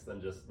text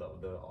and just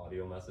the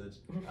audio message.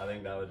 I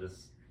think that'd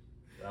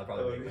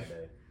probably make my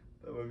day.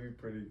 That would be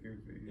pretty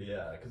goofy.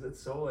 Yeah, because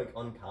it's so like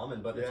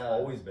uncommon, but it's Yeah.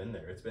 always been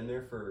there. It's been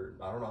there for,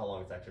 I don't know how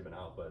long it's actually been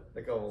out, but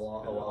Like a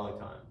long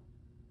time.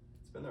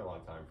 It's been there a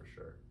long time for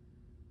sure.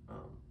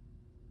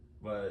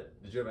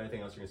 But did you have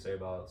anything else you can say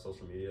about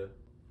social media?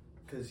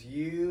 Because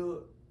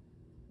you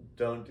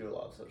don't do a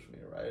lot of social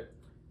media, right?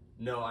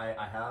 No,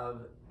 I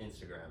have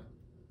Instagram,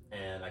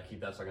 and I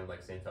keep that so I can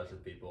like stay in touch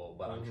with people,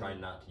 but I'm trying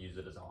not to use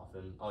it as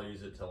often. I'll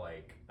use it to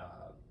like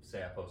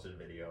say I posted a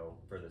video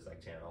for this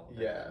like channel.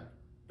 Yeah.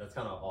 That's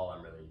kind of all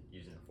I'm really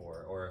using it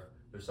for. Or if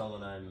there's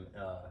someone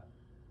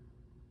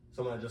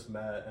someone I just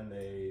met and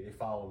they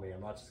follow me, I'm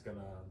not just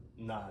gonna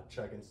not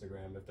check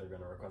Instagram if they're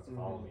gonna request to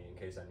follow me in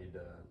case I need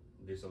to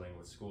do something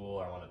with school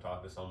or I want to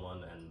talk to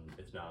someone and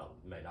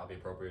may not be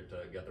appropriate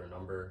to get their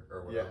number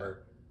or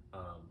whatever.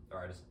 Or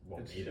I just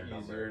won't It's need their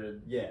easier number.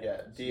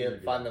 to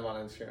DM, find them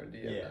on Instagram and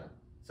DM them.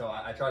 So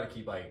I try to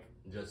keep like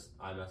just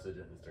iMessage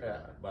and Instagram,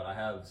 Yeah. but I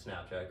have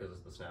Snapchat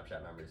because the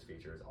Snapchat memories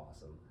feature is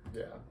awesome.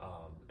 Yeah.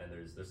 And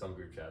there's some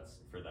group chats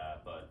for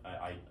that, but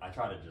I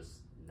try to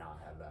just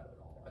not have that at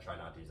all. I try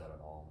not to use that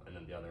at all. And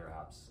then the other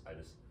apps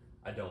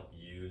I don't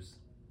use.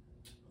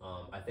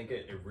 I think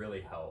it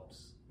really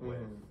helps with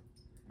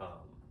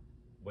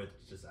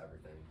just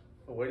everything.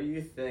 What do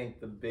you think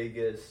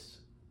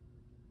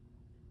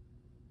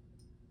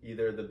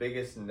either the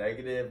biggest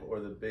negative or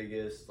the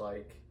biggest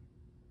like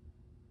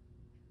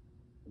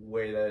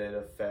way that it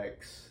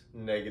affects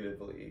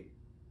negatively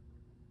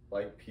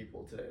like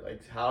people today?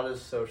 Like how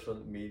does social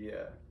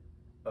media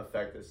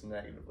affect us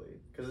negatively?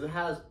 Because it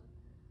has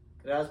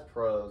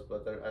pros,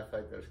 but I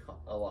think there's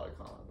a lot of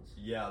cons.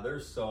 Yeah,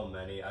 there's so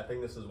many. I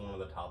think this is one of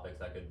the topics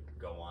that could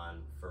go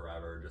on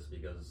forever just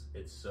because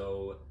it's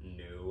so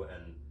new,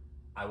 and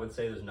I would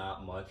say there's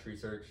not much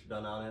research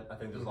done on it. I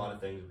think there's a lot of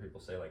things where people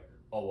say like,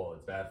 oh, well,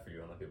 it's bad for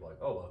you, and then people are like,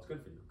 oh, well, it's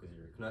good for you because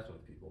you're connecting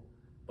with people.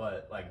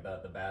 But like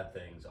the bad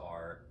things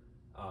are,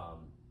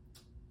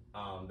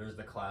 there's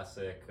the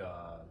classic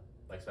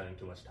like spending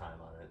too much time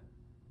on it,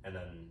 and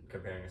then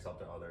comparing yourself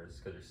to others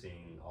because you're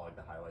seeing all like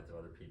the highlights of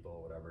other people,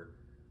 or whatever.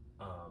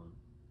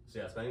 So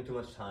yeah, spending too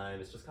much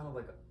time, it's just kind of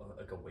like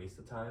a waste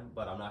of time,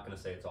 but I'm not going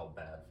to say it's all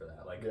bad for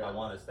that. Like I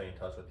want to stay in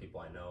touch with people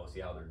I know, see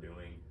how they're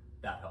doing.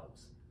 That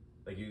helps.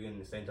 Like you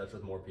can stay in touch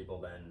with more people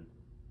than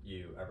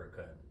you ever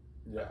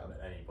could at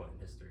any point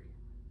in history.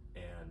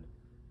 And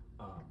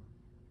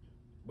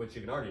which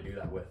you can already do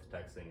that with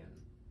texting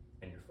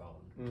and your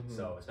phone.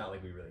 So it's not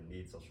like we really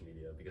need social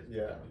media because you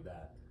can do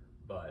that.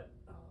 But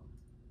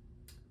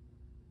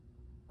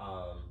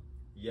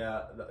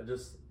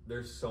just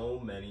there's so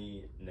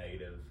many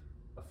negative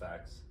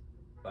effects,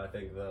 but I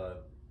think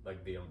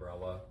the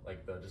umbrella,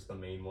 like just the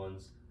main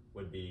ones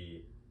would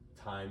be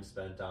time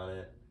spent on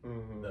it,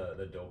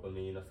 the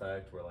dopamine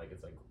effect where like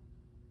it's like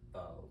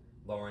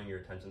lowering your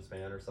attention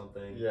span or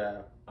something,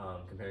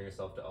 comparing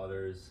yourself to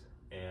others,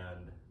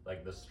 and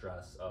like the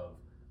stress of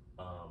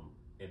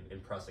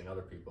impressing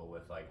other people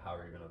with like how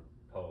are you gonna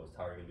pose,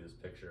 how are you gonna do this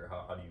picture,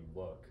 how do you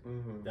look.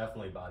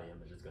 Definitely body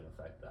image is gonna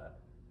affect that.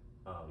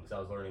 Because I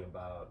was learning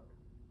about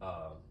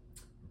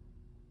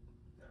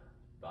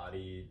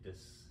body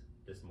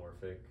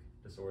dysmorphic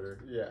disorder.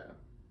 Yeah.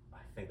 I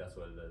think that's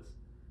what it is.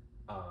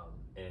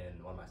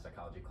 In one of my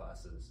psychology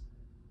classes,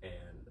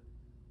 and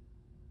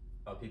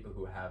people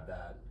who have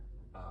that,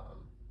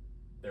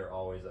 they're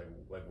always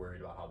like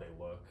worried about how they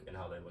look and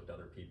how they look to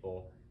other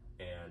people,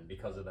 and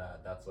because of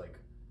that, that's like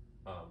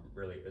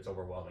really it's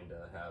overwhelming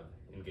to have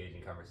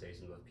engaging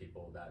conversations with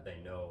people that they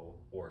know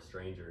or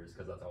strangers,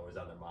 because that's always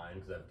on their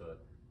mind because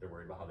they're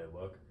worried about how they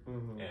look,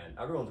 and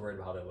everyone's worried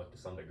about how they look to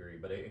some degree,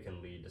 but it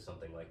can lead to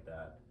something like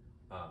that,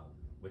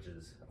 which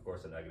is of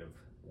course a negative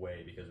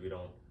way, because we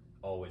don't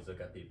always look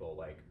at people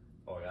like,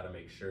 oh, I gotta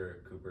make sure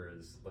Cooper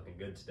is looking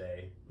good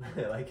today.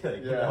 like yeah,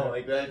 you know,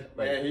 like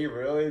man, he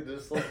really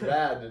just looked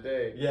bad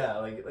today. Yeah,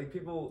 like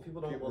people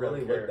don't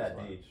really look that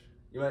deep.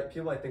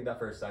 People might think that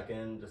for a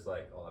second, just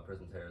like, oh, that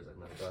person's hair is like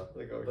messed up.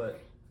 Like, okay.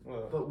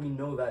 But we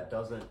know that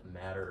doesn't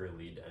matter or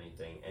lead to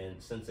anything,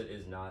 and since it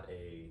is not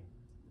a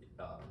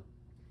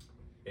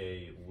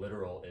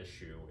literal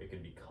issue, it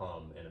can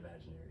become an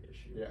imaginary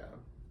issue. Yeah,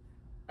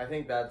 I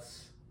think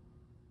that's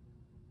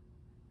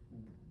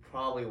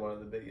probably one of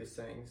the biggest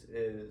things,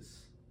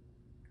 is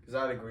because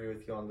I'd agree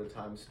with you on the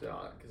time spent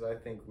on it, because I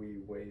think we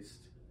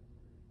waste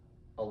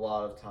a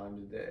lot of time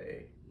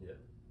today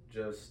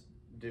just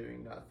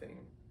doing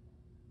nothing.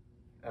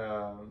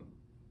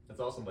 It's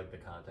also like the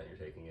content you're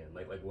taking in,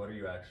 like what are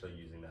you actually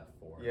using that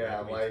for?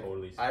 Yeah, like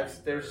totally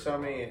there's so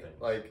many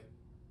like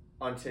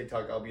on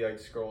TikTok I'll be like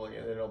scrolling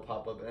and then it'll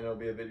pop up and it'll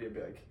be a video,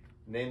 be like,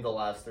 name the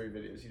last 3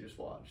 videos you just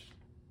watched.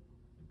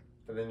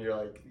 And then you're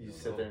like, you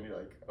sit there and you're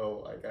like,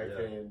 oh, like I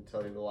can't even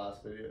tell you the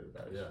last video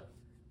that I just...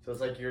 So it's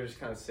like you're just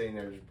kind of sitting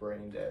there just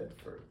brain dead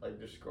for like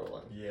just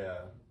scrolling. Yeah,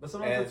 but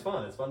sometimes it's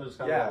fun. It's fun to just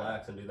kind of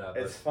relax and do that.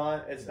 It's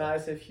fun. It's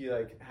nice if you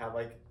like have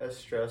like a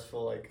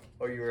stressful like,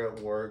 oh, you were at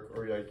work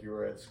or like you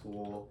were at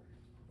school,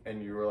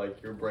 and you were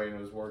like your brain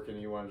was working.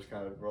 And you want to just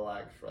kind of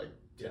relax for like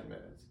 10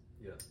 minutes.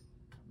 Yeah.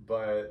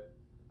 But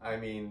I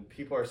mean,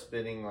 people are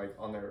spending like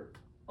on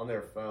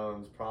their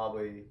phones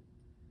probably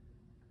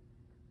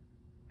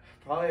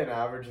an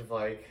average of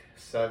like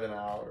 7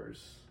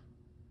 hours.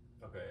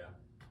 Okay. Yeah.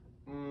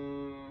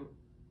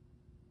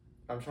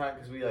 I'm trying,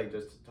 because we like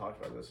just talked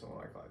about this in one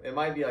of my classes. It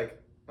might be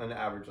like an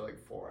average of like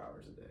 4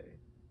 hours a day,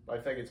 but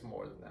I think it's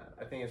more than that.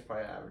 I think it's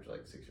probably an average of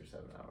like 6 or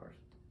 7 hours.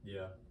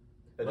 Yeah.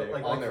 A day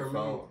on their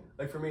phone.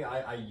 For me,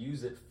 I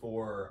use it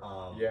for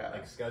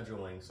like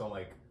scheduling. So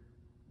like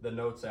the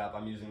Notes app,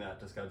 I'm using that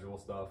to schedule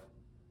stuff.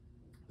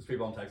 There's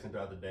people I'm texting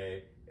throughout the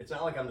day. It's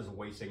not like I'm just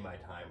wasting my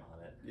time on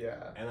it.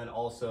 Yeah. And then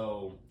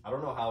also, I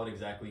don't know how it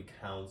exactly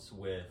counts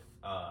with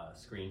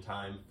screen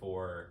time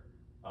for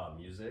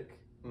music,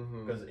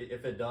 because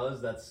if it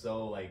does, that's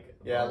so like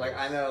like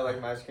I know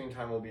like my screen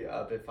time will be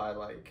up if I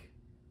like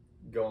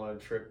go on a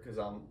trip, because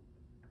I'm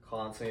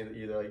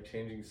constantly either like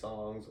changing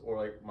songs or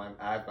like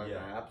I have my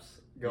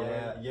maps going.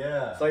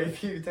 Yeah. It's like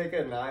if you take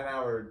a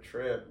 9-hour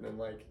trip, then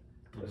like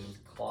let's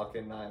just clock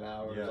in 9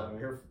 hours on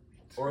your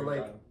or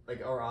like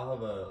time. Or I'll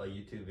have a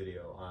YouTube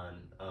video on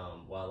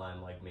while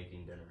I'm like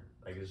making dinner,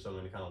 like there's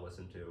something to kind of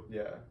listen to.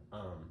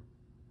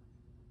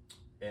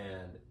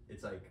 And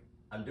it's like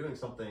I'm doing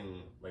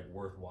something like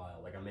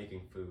worthwhile, like I'm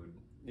making food.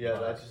 Yeah,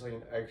 that's just like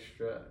an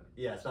extra.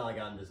 Yeah, it's not like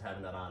I'm just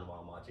having that on while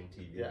I'm watching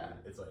TV. Yeah.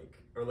 It's like,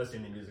 or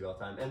listening to music all the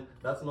time. And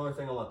that's another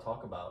thing I want to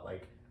talk about.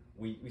 Like,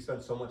 we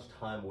spend so much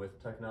time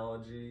with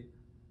technology.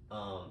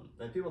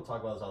 And people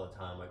talk about this all the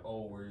time, like,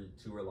 oh, we're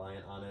too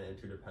reliant on it and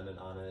too dependent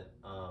on it.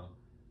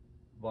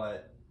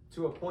 But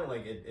to a point,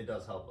 like, it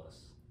does help us.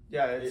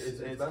 Yeah, it's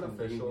beneficial.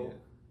 Convenient.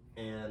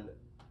 And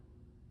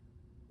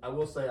I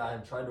will say I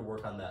have tried to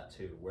work on that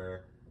too,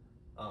 where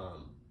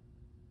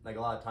like a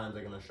lot of times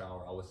like in the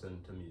shower I'll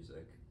listen to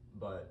music,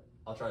 but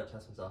I'll try to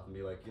test myself and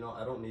be like, you know,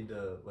 I don't need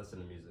to listen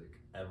to music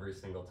every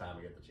single time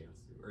I get the chance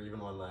to, or even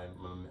when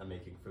I'm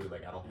making food,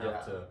 like I don't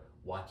have to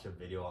watch a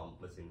video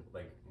I'm listening,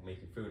 like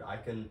making food. I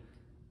can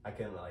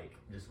like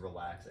just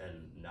relax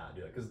and not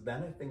do that, because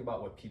then I think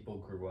about what people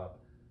grew up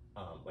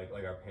like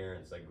our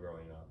parents like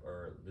growing up,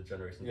 or the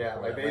generations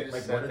before like that. They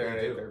just sat there and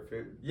ate their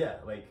food. Yeah,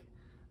 like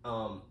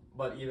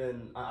but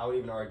even I would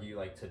even argue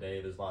like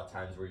today there's a lot of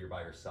times where you're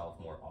by yourself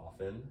more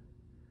often,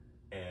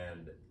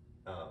 and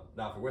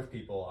now if you're with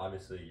people,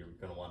 obviously you're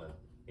gonna want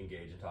to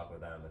engage and talk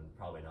with them and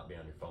probably not be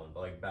on your phone.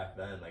 But like back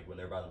then, like when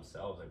they're by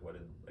themselves, like what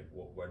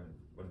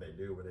did they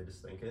do? Were they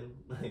just thinking?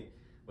 Like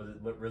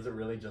was it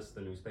really just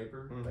the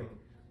newspaper? Like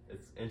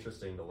it's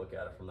interesting to look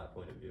at it from that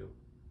point of view.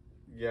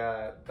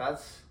 Yeah,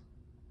 that's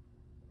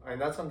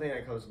something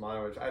that comes to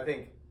mind, which I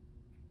think,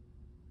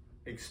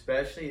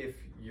 especially if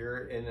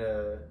you're in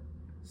a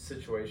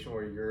situation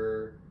where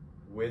you're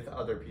with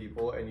other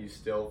people and you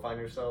still find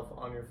yourself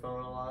on your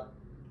phone a lot,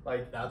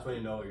 like that's when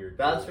you know you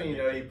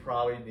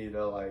probably need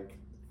to like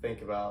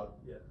think about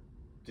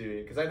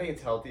doing, because I think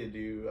it's healthy to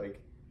do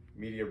like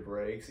media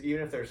breaks,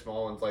 even if they're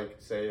small ones, like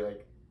say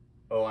like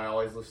oh, I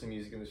always listen to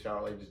music in the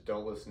shower. Like, just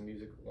don't listen to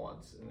music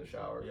once in the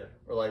shower. Yeah.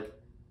 Or like,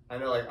 I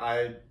know like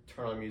I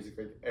turn on music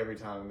like every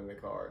time I'm in the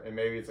car, and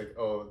maybe it's like,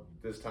 oh,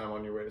 this time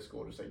on your way to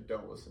school, just like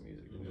don't listen to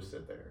music and just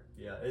sit there.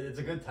 Yeah, it's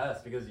a good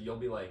test because you'll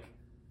want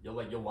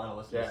to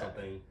listen to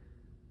something.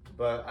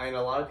 But I mean,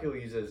 a lot of people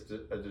use it as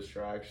a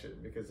distraction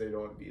because they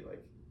don't want to be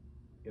like,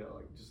 you know,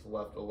 like just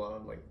left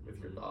alone, like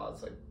with your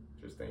thoughts, like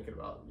just thinking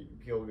about.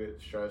 People get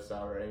stressed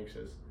out or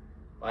anxious.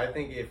 But I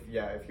think if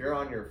you're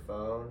on your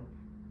phone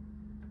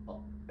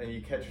and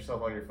you catch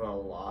yourself on your phone a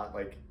lot,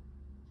 like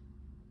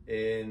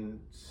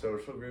in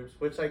social groups,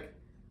 which like,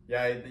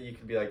 you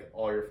could be like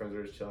all your friends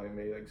are just chilling,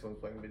 maybe like someone's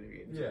playing video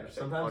games. Yeah, just,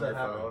 sometimes like, that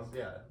happens.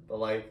 Yeah, but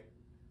like,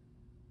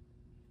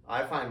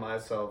 I find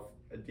myself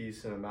a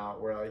decent amount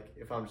where like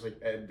if I'm just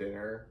like at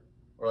dinner,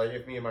 or like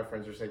if me and my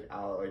friends are just like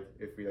out, like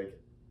if we like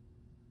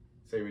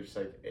say we just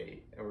like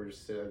ate and we're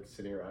just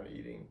sitting around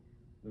eating,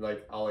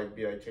 like I'll like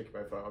be like checking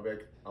my phone.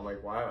 I'm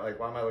like why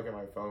am I looking at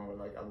my phone when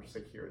like I'm just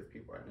like here with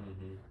people right now?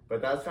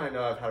 But that's when I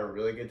know I've had a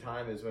really good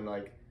time, is when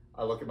like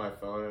I look at my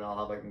phone and I'll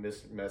have like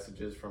missed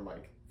messages from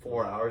like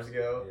 4 hours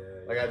ago.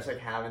 Like I just like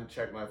haven't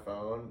checked my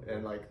phone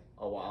in like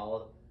a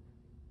while,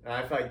 and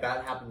I feel like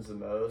that happens the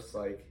most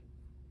like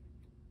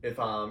if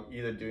I'm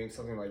either doing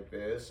something like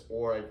this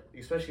or like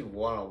especially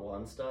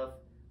one-on-one stuff.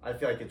 I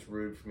feel like it's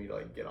rude for me to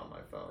like get on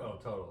my phone. Oh,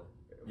 totally.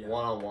 Yeah.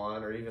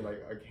 One-on-one or even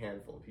like a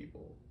handful of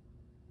people.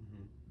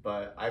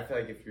 But I feel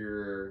like if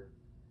you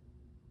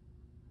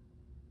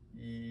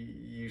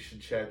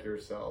should check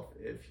yourself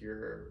if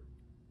you're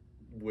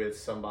with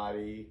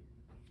somebody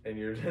and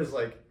you're just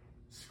like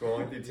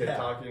scrolling through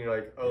TikTok and you're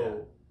like,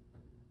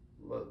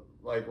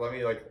 like let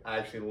me like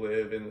actually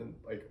live in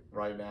like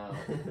right now.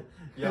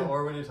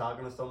 Or when you're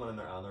talking to someone and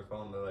they're on their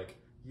phone, they're like,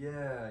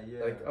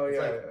 like, oh, it's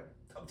like,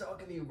 I'm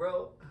talking to you,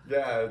 bro.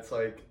 Yeah, it's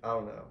like, I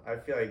don't know. I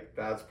feel like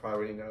that's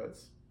probably, you know,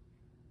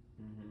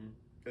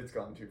 it's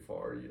gone too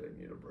far. You like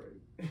need a break.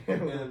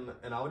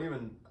 and I'll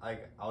even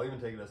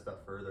take it a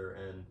step further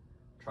and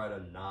try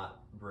to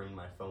not bring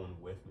my phone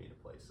with me to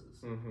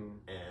places.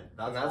 And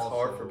that's also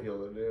hard for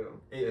people to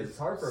do. It's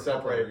hard for a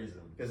couple of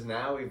reasons. Because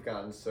now we've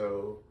gotten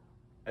so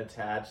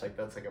attached, like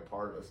that's like a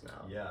part of us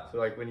now. Yeah. So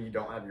like when you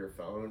don't have your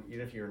phone,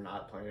 even if you're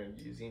not planning on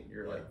using it,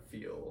 you're like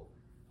feel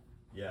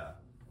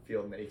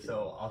naked.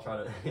 So I'll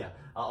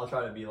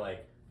try to be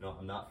like, no,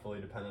 I'm not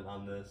fully dependent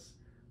on this,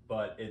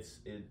 but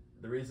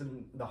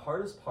the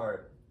hardest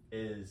part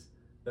is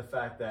the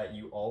fact that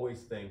you always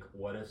think,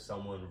 what if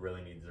someone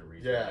really needs a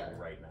reach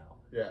right now?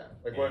 Yeah.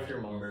 Like what if your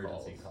mom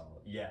emergency calls?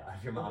 call? Yeah,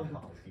 if your mom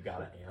calls, you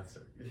gotta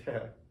answer.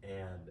 Yeah.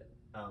 And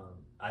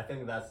I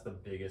think that's the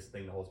biggest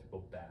thing that holds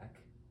people back.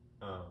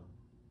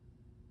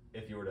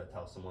 If you were to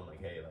tell someone like,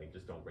 hey, like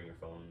just don't bring your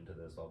phone into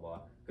this, blah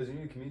blah, because you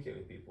need to communicate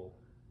with people,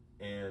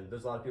 and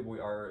there's a lot of people we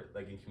are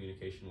like in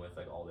communication with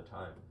like all the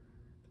time,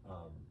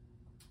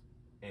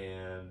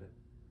 and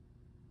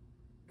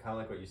kind of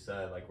like what you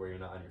said, like where you're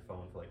not on your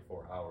phone for like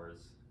 4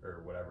 hours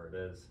or whatever it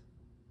is.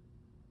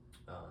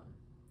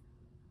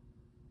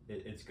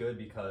 It's good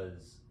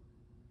because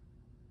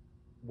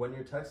when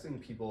you're texting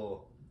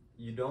people,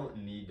 you don't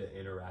need to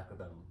interact with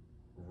them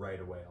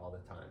right away all the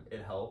time.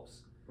 It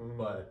helps,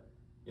 but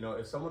you know,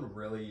 if someone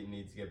really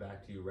needs to get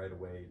back to you right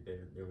away,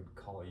 they would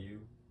call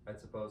you, I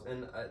suppose.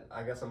 And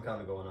I guess I'm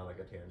kind of going on like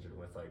a tangent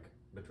with like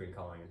between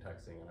calling and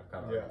texting, and I've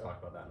kind of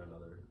talked about that in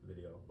another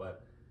video,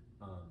 but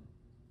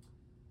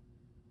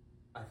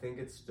I think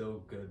it's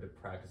still good to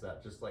practice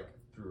that just like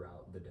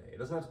throughout the day. It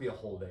doesn't have to be a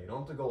whole day. You don't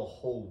have to go a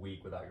whole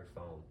week without your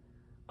phone.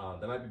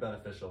 That might be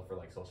beneficial for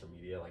like social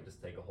media, like just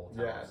take a whole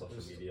time off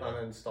social media,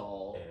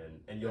 uninstall,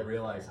 and you'll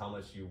realize how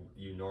much you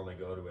normally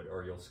go to it,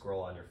 or you'll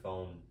scroll on your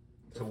phone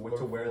to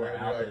where the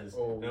app like, is,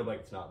 and it'll be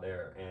like it's not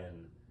there,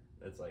 and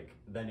it's like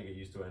then you get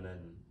used to it, and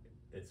then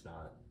it's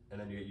not,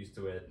 and then you get used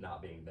to it not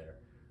being there.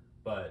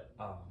 But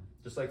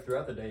just like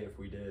throughout the day, if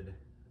we did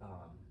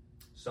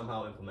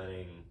somehow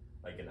implementing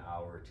like an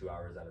hour or 2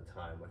 hours at a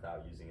time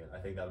without using it, I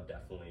think that would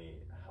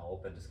definitely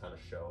help and just kind of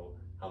show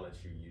how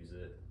much you use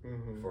it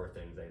for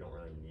things that you don't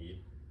really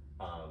need.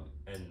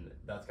 And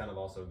that's kind of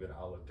also a good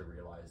outlook to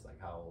realize like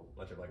how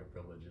much of like a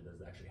privilege it is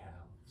to actually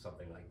have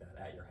something like that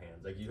at your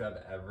hands. Like you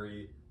have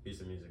every piece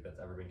of music that's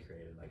ever been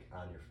created like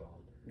on your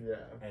phone.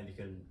 Yeah. And you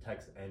can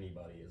text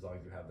anybody as long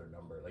as you have their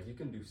number. Like you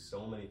can do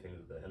so many things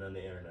with it, and then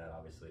the internet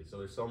obviously. So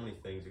there's so many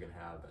things you can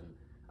have, and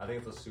I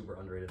think it's a super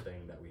underrated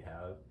thing that we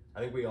have. I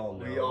think we all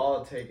know. We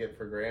all take it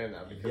for granted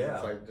now because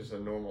it's like just a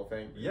normal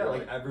thing. Yeah,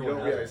 like everyone. You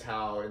don't realize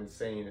how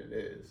insane it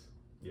is.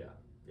 Yeah,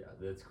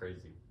 it's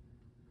crazy.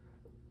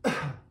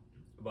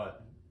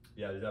 But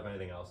yeah, did you have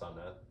anything else on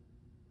that?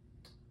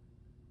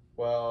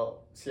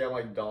 Well, see, I'm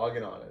like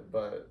dogging on it,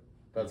 but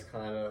that's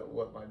kind of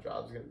what my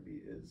job's gonna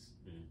be is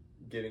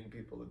getting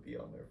people to be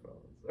on their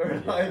phones or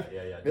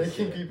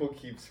making people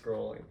keep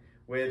scrolling,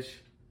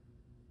 which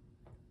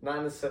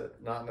not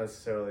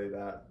necessarily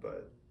that,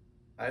 but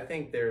I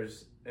think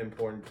there's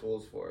important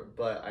tools for it.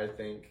 But I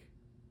think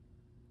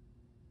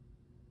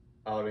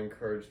I would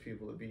encourage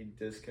people to be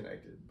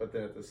disconnected, but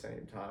then at the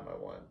same time, I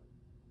want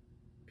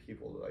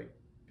people to like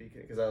be,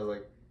 because I was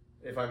like,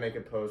 if I make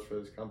a post for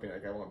this company,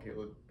 like I want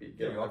people to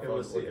get on you my want people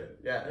phone to to see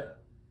look at it.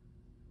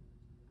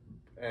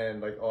 it.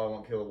 And like, oh, I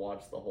want people to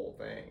watch the whole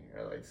thing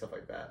or like stuff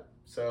like that.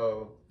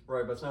 So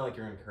Right, but it's not like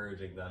you're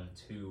encouraging them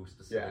to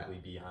specifically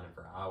be on it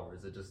for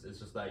hours. It's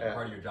just that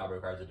part of your job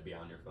requires it to be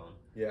on your phone.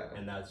 Yeah.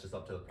 And that's just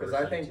up to the Because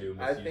person I think to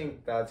I misuse think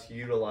it. that's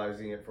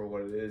utilizing it for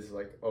what it is.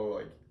 Like, oh,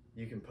 like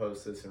you can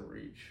post this and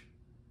reach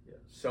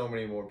so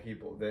many more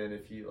people than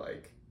if you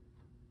like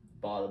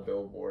bought a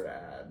billboard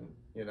ad.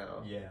 You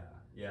know. Yeah.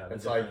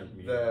 It's like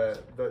the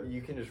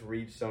you can just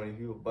reach so many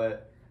people,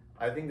 but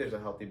I think there's a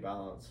healthy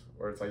balance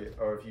where it's like,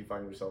 or if you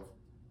find yourself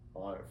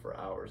on it for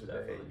hours a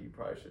day, you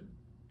probably should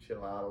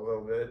chill out a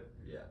little bit.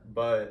 Yeah.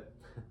 But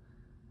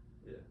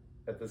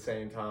at the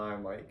same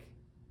time, like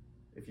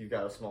if you've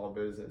got a small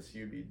business,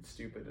 you'd be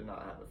stupid to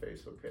not have a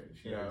Facebook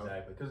page. You know?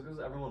 Exactly, because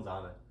everyone's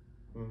on it.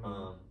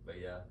 Mm-hmm. But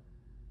yeah.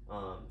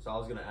 So I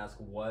was gonna ask,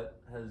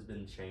 what has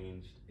been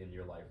changed in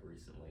your life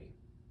recently?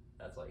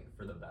 That's like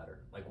for the better.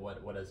 Like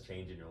what has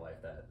changed in your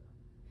life that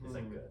is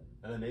like good,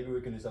 and then maybe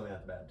we can do something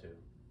that's bad too.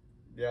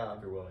 Yeah.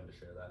 If you're willing to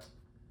share that.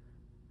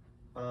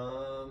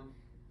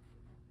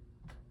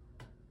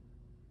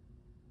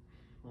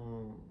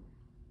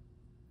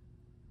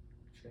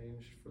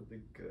 Changed for the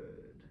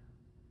good.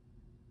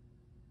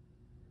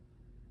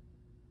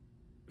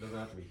 It doesn't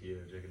have to be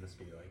huge. It can just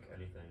be like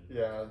anything.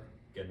 Yeah.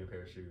 Get a new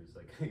pair of shoes.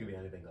 Like it could be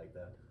anything like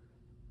that.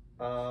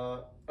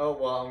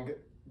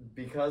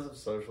 Because of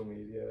social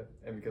media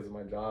and because of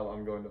my job,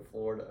 I'm going to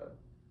Florida.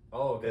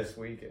 Oh, okay. This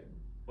weekend.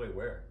 Wait,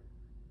 where?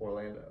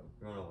 Orlando.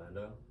 You're in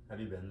Orlando? Have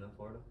you been to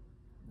Florida?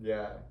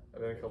 Yeah,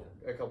 I've been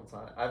a couple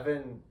times.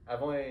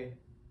 I've only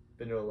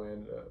been to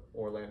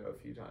Orlando a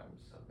few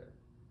times. Okay.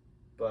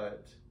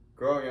 But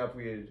growing up,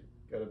 we'd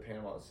go to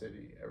Panama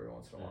City every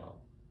once in a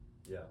while.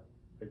 Yeah.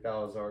 Like that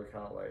was our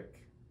kind of like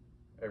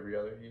every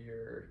other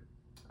year.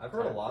 I've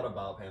heard a lot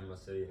about Panama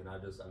City, and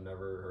I've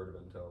never heard of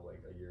it until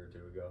like a year or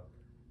two ago.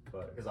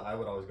 But because I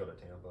would always go to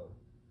Tampa.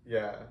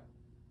 Yeah.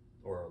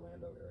 Or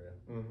Orlando area.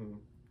 Mm-hmm.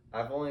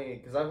 I've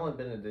only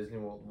been to Disney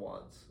World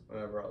once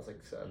whenever I was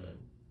like 7.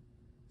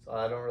 So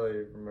I don't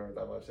really remember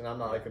that much, and I'm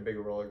not like a big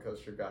roller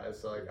coaster guy.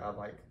 So like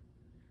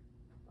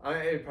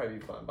it'd probably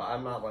be fun, but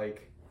I'm not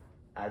like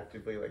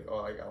actively like, oh,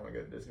 like I want to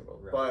go to Disney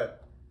World. Right.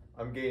 But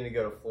I'm getting to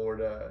go to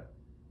Florida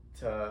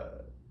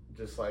to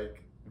just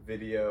like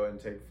video and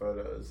take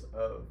photos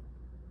of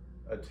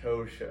a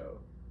tow show,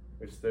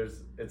 which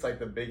it's like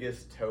the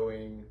biggest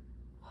towing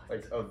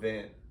like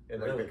event in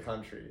like the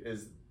country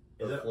is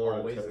the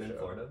Florida always tow in show.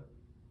 Florida?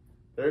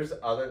 There's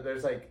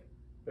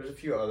a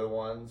few other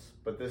ones,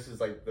 but this is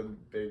like the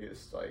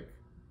biggest like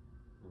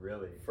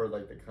really for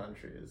like the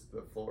country is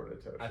the Florida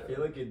tow show. I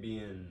feel like it'd be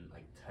in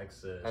like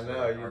Texas or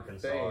like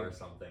Arkansas or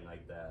something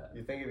like that.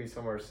 You think it'd be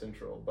somewhere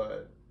central,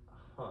 but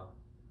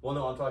well,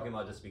 no, I'm talking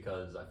about just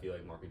because I feel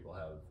like more people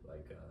have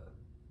like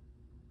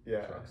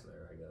trucks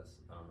there. I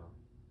guess I don't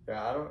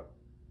know.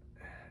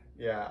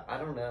 I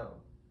don't know,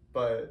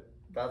 but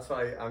that's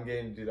why I'm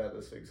getting to do that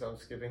this week. So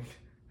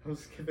I'm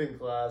skipping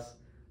class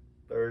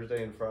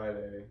Thursday and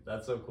Friday.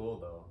 That's so cool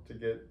though. To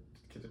get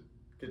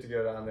to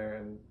go down there,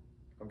 and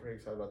I'm pretty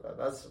excited about that.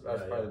 That's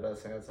probably the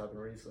best thing that's happened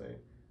recently.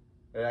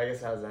 And I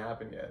guess it hasn't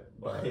happened yet.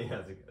 But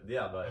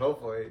but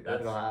hopefully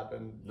it'll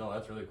happen. No,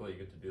 that's really cool. You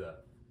get to do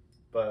that.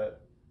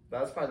 But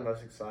that's probably the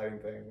most exciting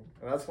thing,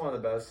 and that's one of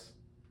the best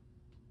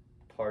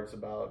parts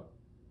about.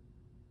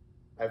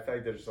 I feel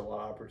like there's just a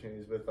lot of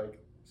opportunities with like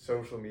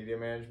social media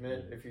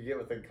management. If you get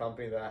with a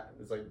company that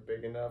is like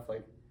big enough,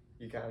 like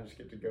you kind of just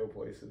get to go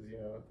places, you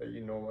know, that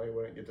you normally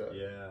wouldn't get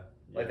to.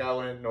 Like I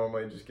wouldn't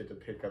normally just get to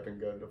pick up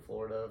and go to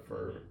Florida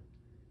for.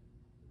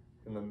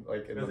 In the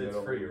middle. It's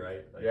free,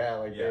 right? Like,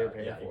 they're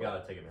paying for you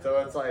gotta take advantage. So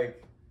it's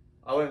like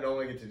I wouldn't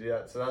normally get to do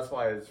that. So that's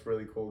why it's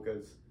really cool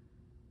because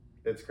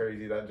it's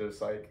crazy that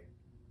just like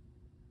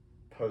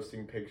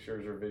posting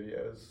pictures or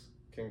videos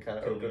can kind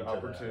of open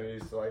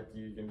opportunities to like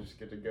you can just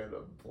get to go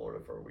to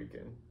Florida for a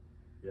weekend.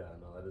 Yeah,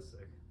 no, that is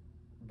sick.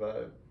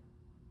 But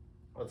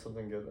what's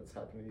something good that's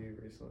happened to you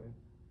recently?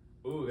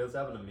 Ooh, that's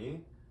happened to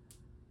me?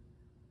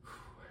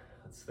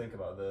 Let's think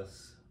about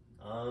this.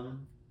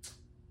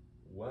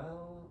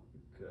 Well,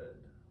 good.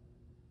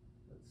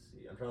 Let's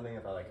see. I'm trying to think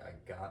if I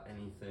got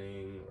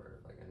anything or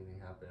like anything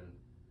happened.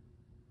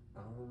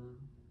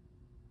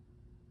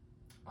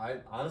 I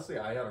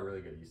had a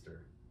really good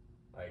Easter.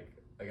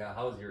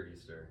 How was your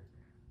Easter?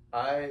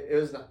 I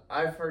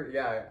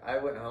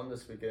went home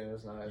this weekend. It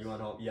was nice. You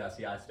went home? Yeah.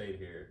 See, I stayed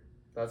here.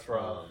 That's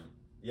rough.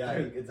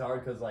 It's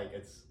hard because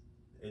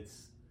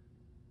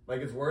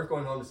it's worth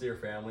going home to see your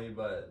family,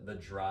 but the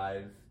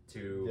drive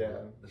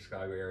to the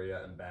Chicago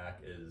area and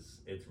back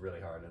it's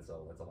really hard, and it's a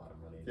lot of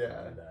money to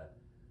do that.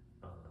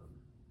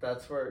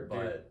 That's where,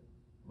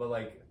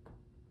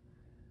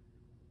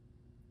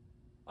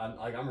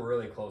 I'm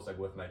really close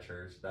with my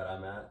church that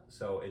I'm at,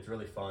 so it's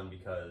really fun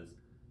because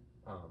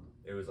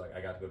it was I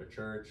got to go to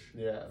church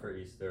for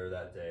Easter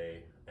that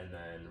day, and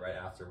then right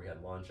after we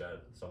had lunch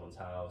at someone's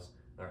house,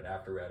 and right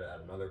after we had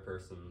at another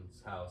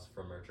person's house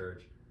from our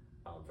church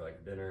for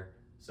dinner.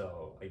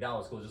 So like that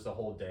was cool, just a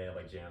whole day of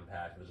like jam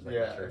packed with just like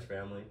Yeah. my church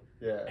family.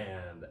 Yeah.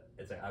 And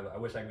it's like I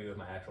wish I could be with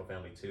my actual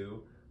family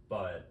too,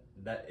 but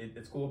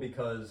it's cool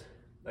because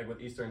like with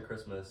Easter and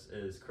Christmas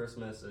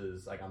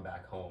is like I'm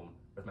back home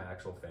with my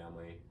actual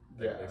family,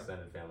 like Yeah.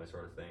 extended family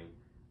sort of thing,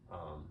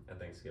 and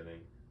Thanksgiving,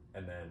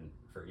 and then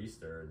for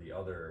Easter the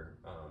other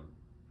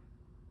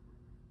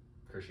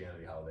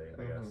Christianity holiday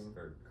I guess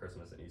for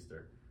Christmas and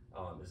Easter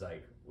is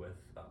like with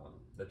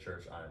the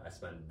church I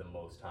spend the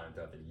most time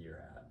throughout the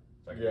year at,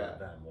 so I can do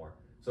that more.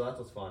 So that's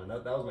what's fun, and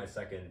that was my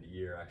second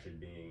year actually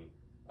being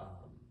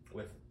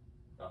with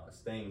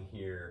staying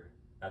here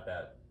at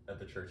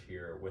the church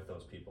here with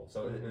those people.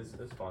 So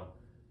it's fun.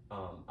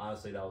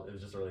 Honestly, it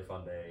was just a really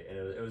fun day, and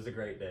it was a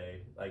great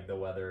day. Like the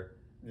weather,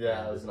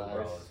 it was nice. It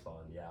was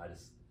fun. Yeah, I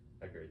just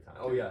had a great time.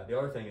 Oh yeah, the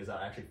other thing is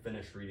I actually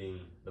finished reading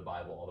the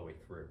Bible all the way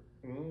through.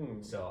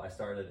 So I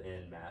started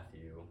in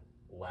Matthew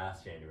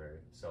last January,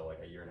 so like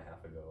a year and a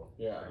half ago,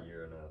 or a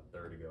year and a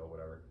third ago,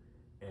 whatever,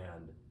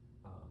 and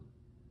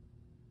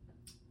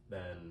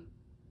then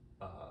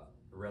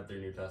read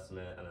through New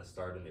Testament and then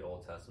started in the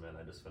Old Testament.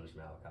 I just finished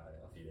Malachi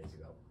a few days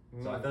ago.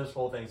 So I finished the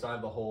whole thing. So I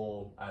have the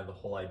whole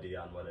idea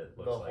on what it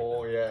looks like.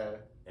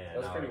 And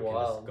that's now pretty I can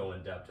wild. just go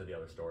in depth to the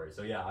other stories.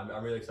 So yeah,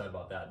 I'm really excited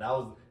about that.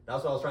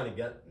 That's what I was trying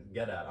to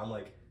get at. I'm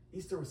like,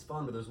 Easter was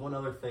fun, but there's one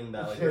other thing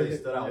that like really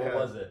stood out. What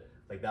was it?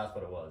 Like that's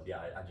what it was.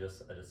 Yeah, I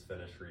just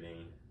finished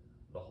reading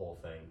the whole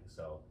thing.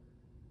 So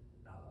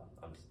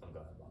I'm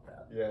glad about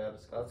that. Yeah,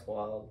 that's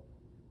wild.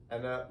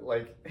 And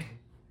like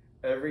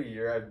every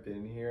year I've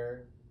been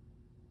here,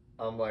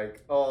 I'm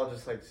like, oh, I'll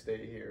just like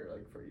stay here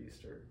like for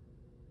Easter.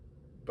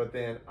 But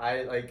then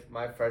I like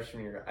my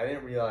freshman year, I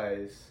didn't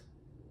realize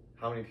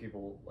how many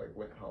people like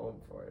went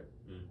home for it.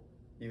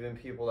 Even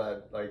people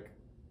that like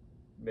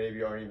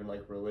maybe aren't even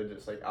like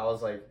religious. Like I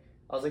was like,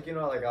 you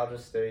know, like I'll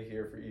just stay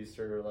here for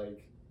Easter.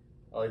 Like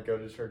I'll like go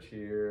to church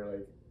here.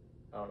 Like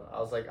I don't know. I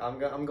was like, I'm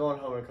going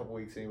home in a couple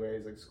weeks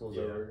anyways. Like school's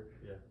over.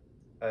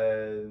 Yeah.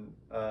 And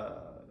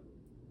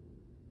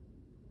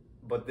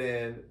but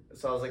then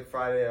so I was like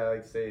Friday I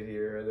like stayed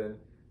here, and then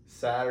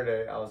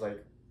Saturday I was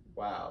like,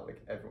 wow,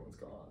 like everyone's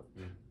gone.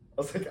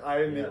 I was like,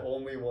 I am the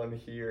only one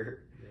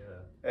here.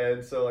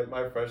 And so like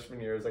my freshman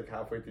year was like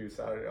halfway through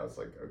Saturday, I was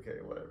like, okay,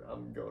 whatever,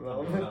 I'm going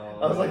home.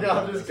 I was like,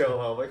 I'll just go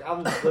home. Like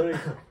I'm literally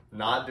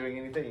not doing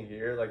anything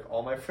here. Like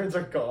all my friends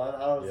are gone.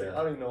 I was like,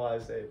 I don't even know why I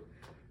stayed.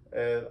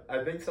 And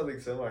I think something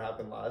similar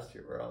happened last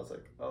year where I was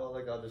like, oh,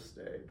 like I'll just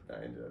stay. But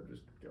I ended up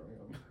just going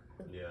home.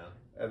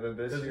 And then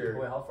this year,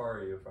 wait, how far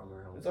are you from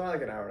our home? it's only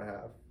like an hour and a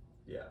half.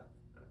 Yeah.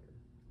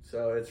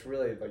 So it's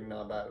really like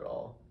not bad at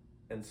all.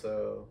 And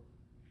so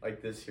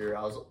like this year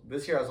I was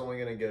only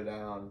gonna go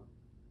down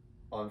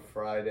on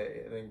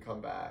Friday and then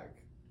come back.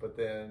 But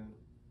then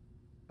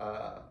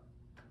I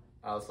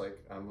was like,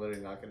 I'm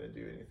literally not gonna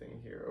do anything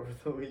here over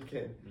the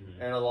weekend.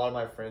 And a lot of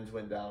my friends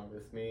went down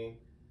with me.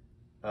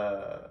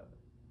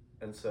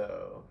 And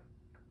so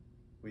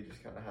we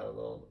just kind of had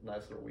a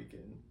nice little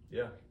weekend.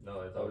 Yeah,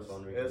 no, it's always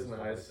fun. It was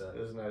nice. It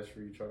was a nice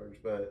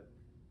recharge, but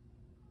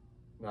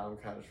now I'm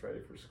kind of just ready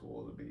for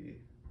school to be.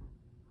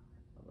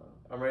 I don't know.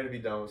 I'm ready to be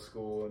done with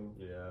school and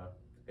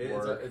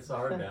it's a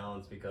hard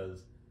balance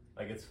because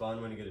like it's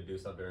fun when you get to do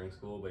stuff during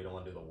school, but you don't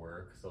want to do the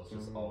work. So it's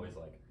just always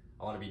like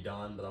I want to be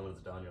done, but then when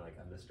it's done, you're like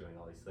I miss doing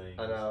all these things.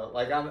 I know,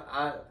 like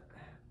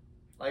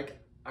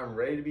I'm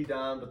ready to be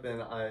done, but then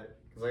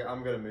because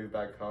I'm gonna move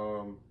back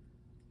home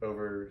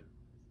over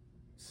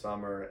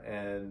summer,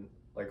 and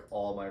like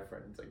all my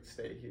friends like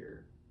stay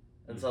here,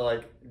 and so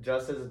like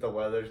just as the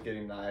weather's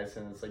getting nice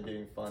and it's like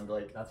getting fun to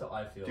like that's how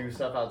I feel. Do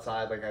stuff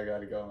outside, like I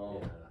gotta go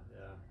home.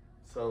 Yeah.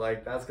 So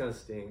like that's gonna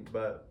stink,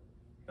 but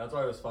that's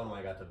why it was fun when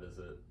I got to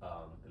visit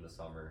in the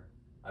summer.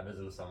 I visited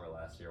in the summer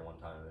last year one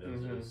time. It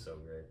was so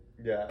great.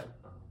 Yeah.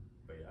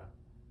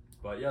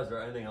 But yeah, is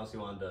there anything else you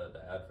wanted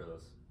to add for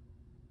this?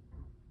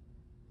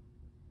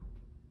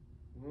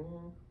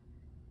 You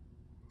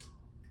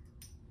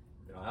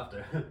don't have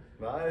to.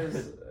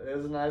 Nice. It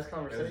was a nice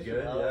conversation.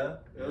 It was good,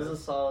 It was a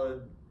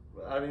solid.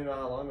 I don't even know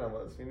how long that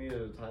was. We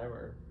needed a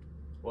timer.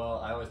 Well,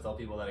 I always tell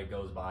people that it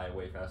goes by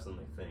way faster than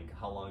they think.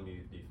 How long do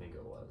you think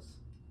it was?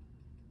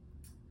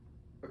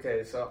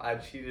 Okay, so I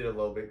cheated a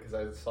little bit because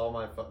I saw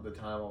the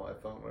time on my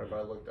phone whenever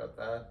I looked up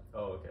that.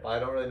 Oh, okay. But I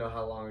don't really know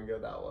how long ago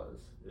that was.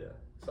 Yeah.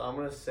 So I'm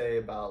gonna say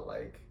about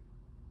like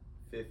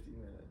 50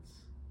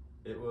 minutes.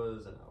 It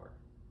was an hour.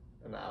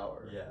 An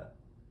hour. Yeah.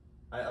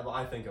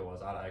 I think it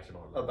was. I actually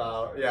don't remember.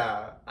 About it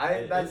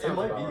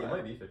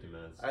might be 50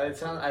 minutes. I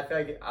feel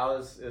like it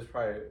was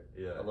probably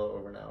a little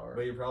over an hour.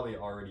 But you probably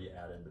already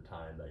added the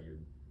time that you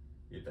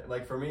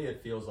like for me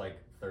it feels like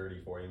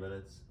 30-40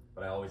 minutes,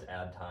 but I always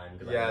add time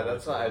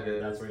that's what I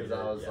did. That's because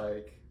I was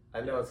like, I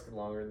know it's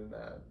longer than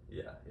that.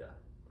 Yeah.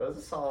 But it was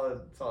a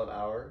solid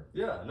hour.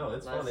 Yeah, no,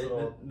 it's nice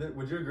fun.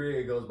 Would you agree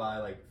it goes by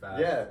like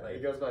fast? Yeah, like,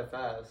 it goes by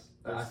fast.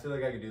 I feel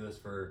like I could do this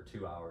for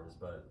 2 hours,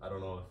 but I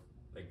don't know if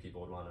like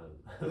people would want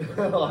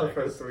to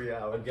for 3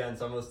 hours. Again,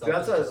 some of the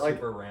stuff is just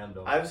super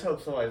random. I just hope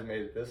somebody's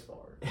made it this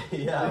far.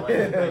 Yeah, like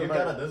you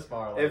got it this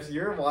far. If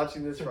you're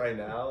watching this right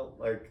now,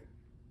 like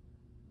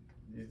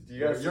You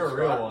guys You're a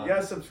real one. You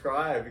guys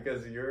subscribe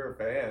because you're a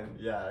fan.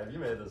 Yeah, if you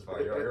made it this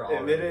far, you're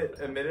admit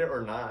already admit it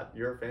or not.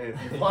 You're a fan.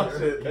 If you watched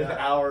an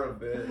hour of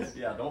this.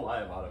 Yeah, don't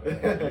lie about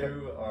it.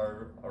 You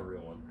are a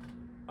real one.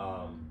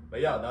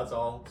 But yeah, that's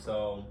all.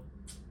 So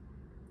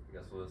I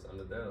guess we'll just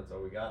end it there. That's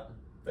all we got.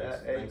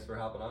 Thanks for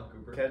hopping on,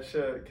 Cooper.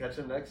 Catch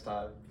him next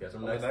time. Catch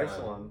him on next the next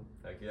time. one.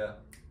 Heck yeah.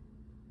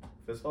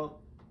 Fist bump?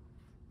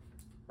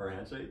 Or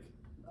handshake?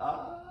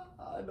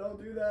 Don't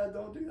do that.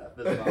 Don't do that.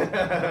 Fist bump.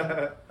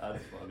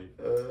 That's funny.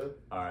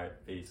 Alright,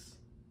 peace.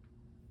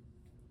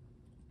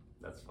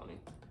 That's funny.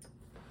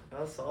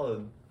 That's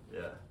solid.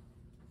 Yeah.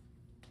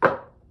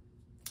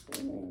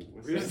 Ooh,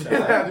 we just did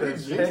that at the Did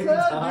we same jinx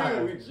that?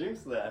 time. Dude, we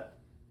jinxed that.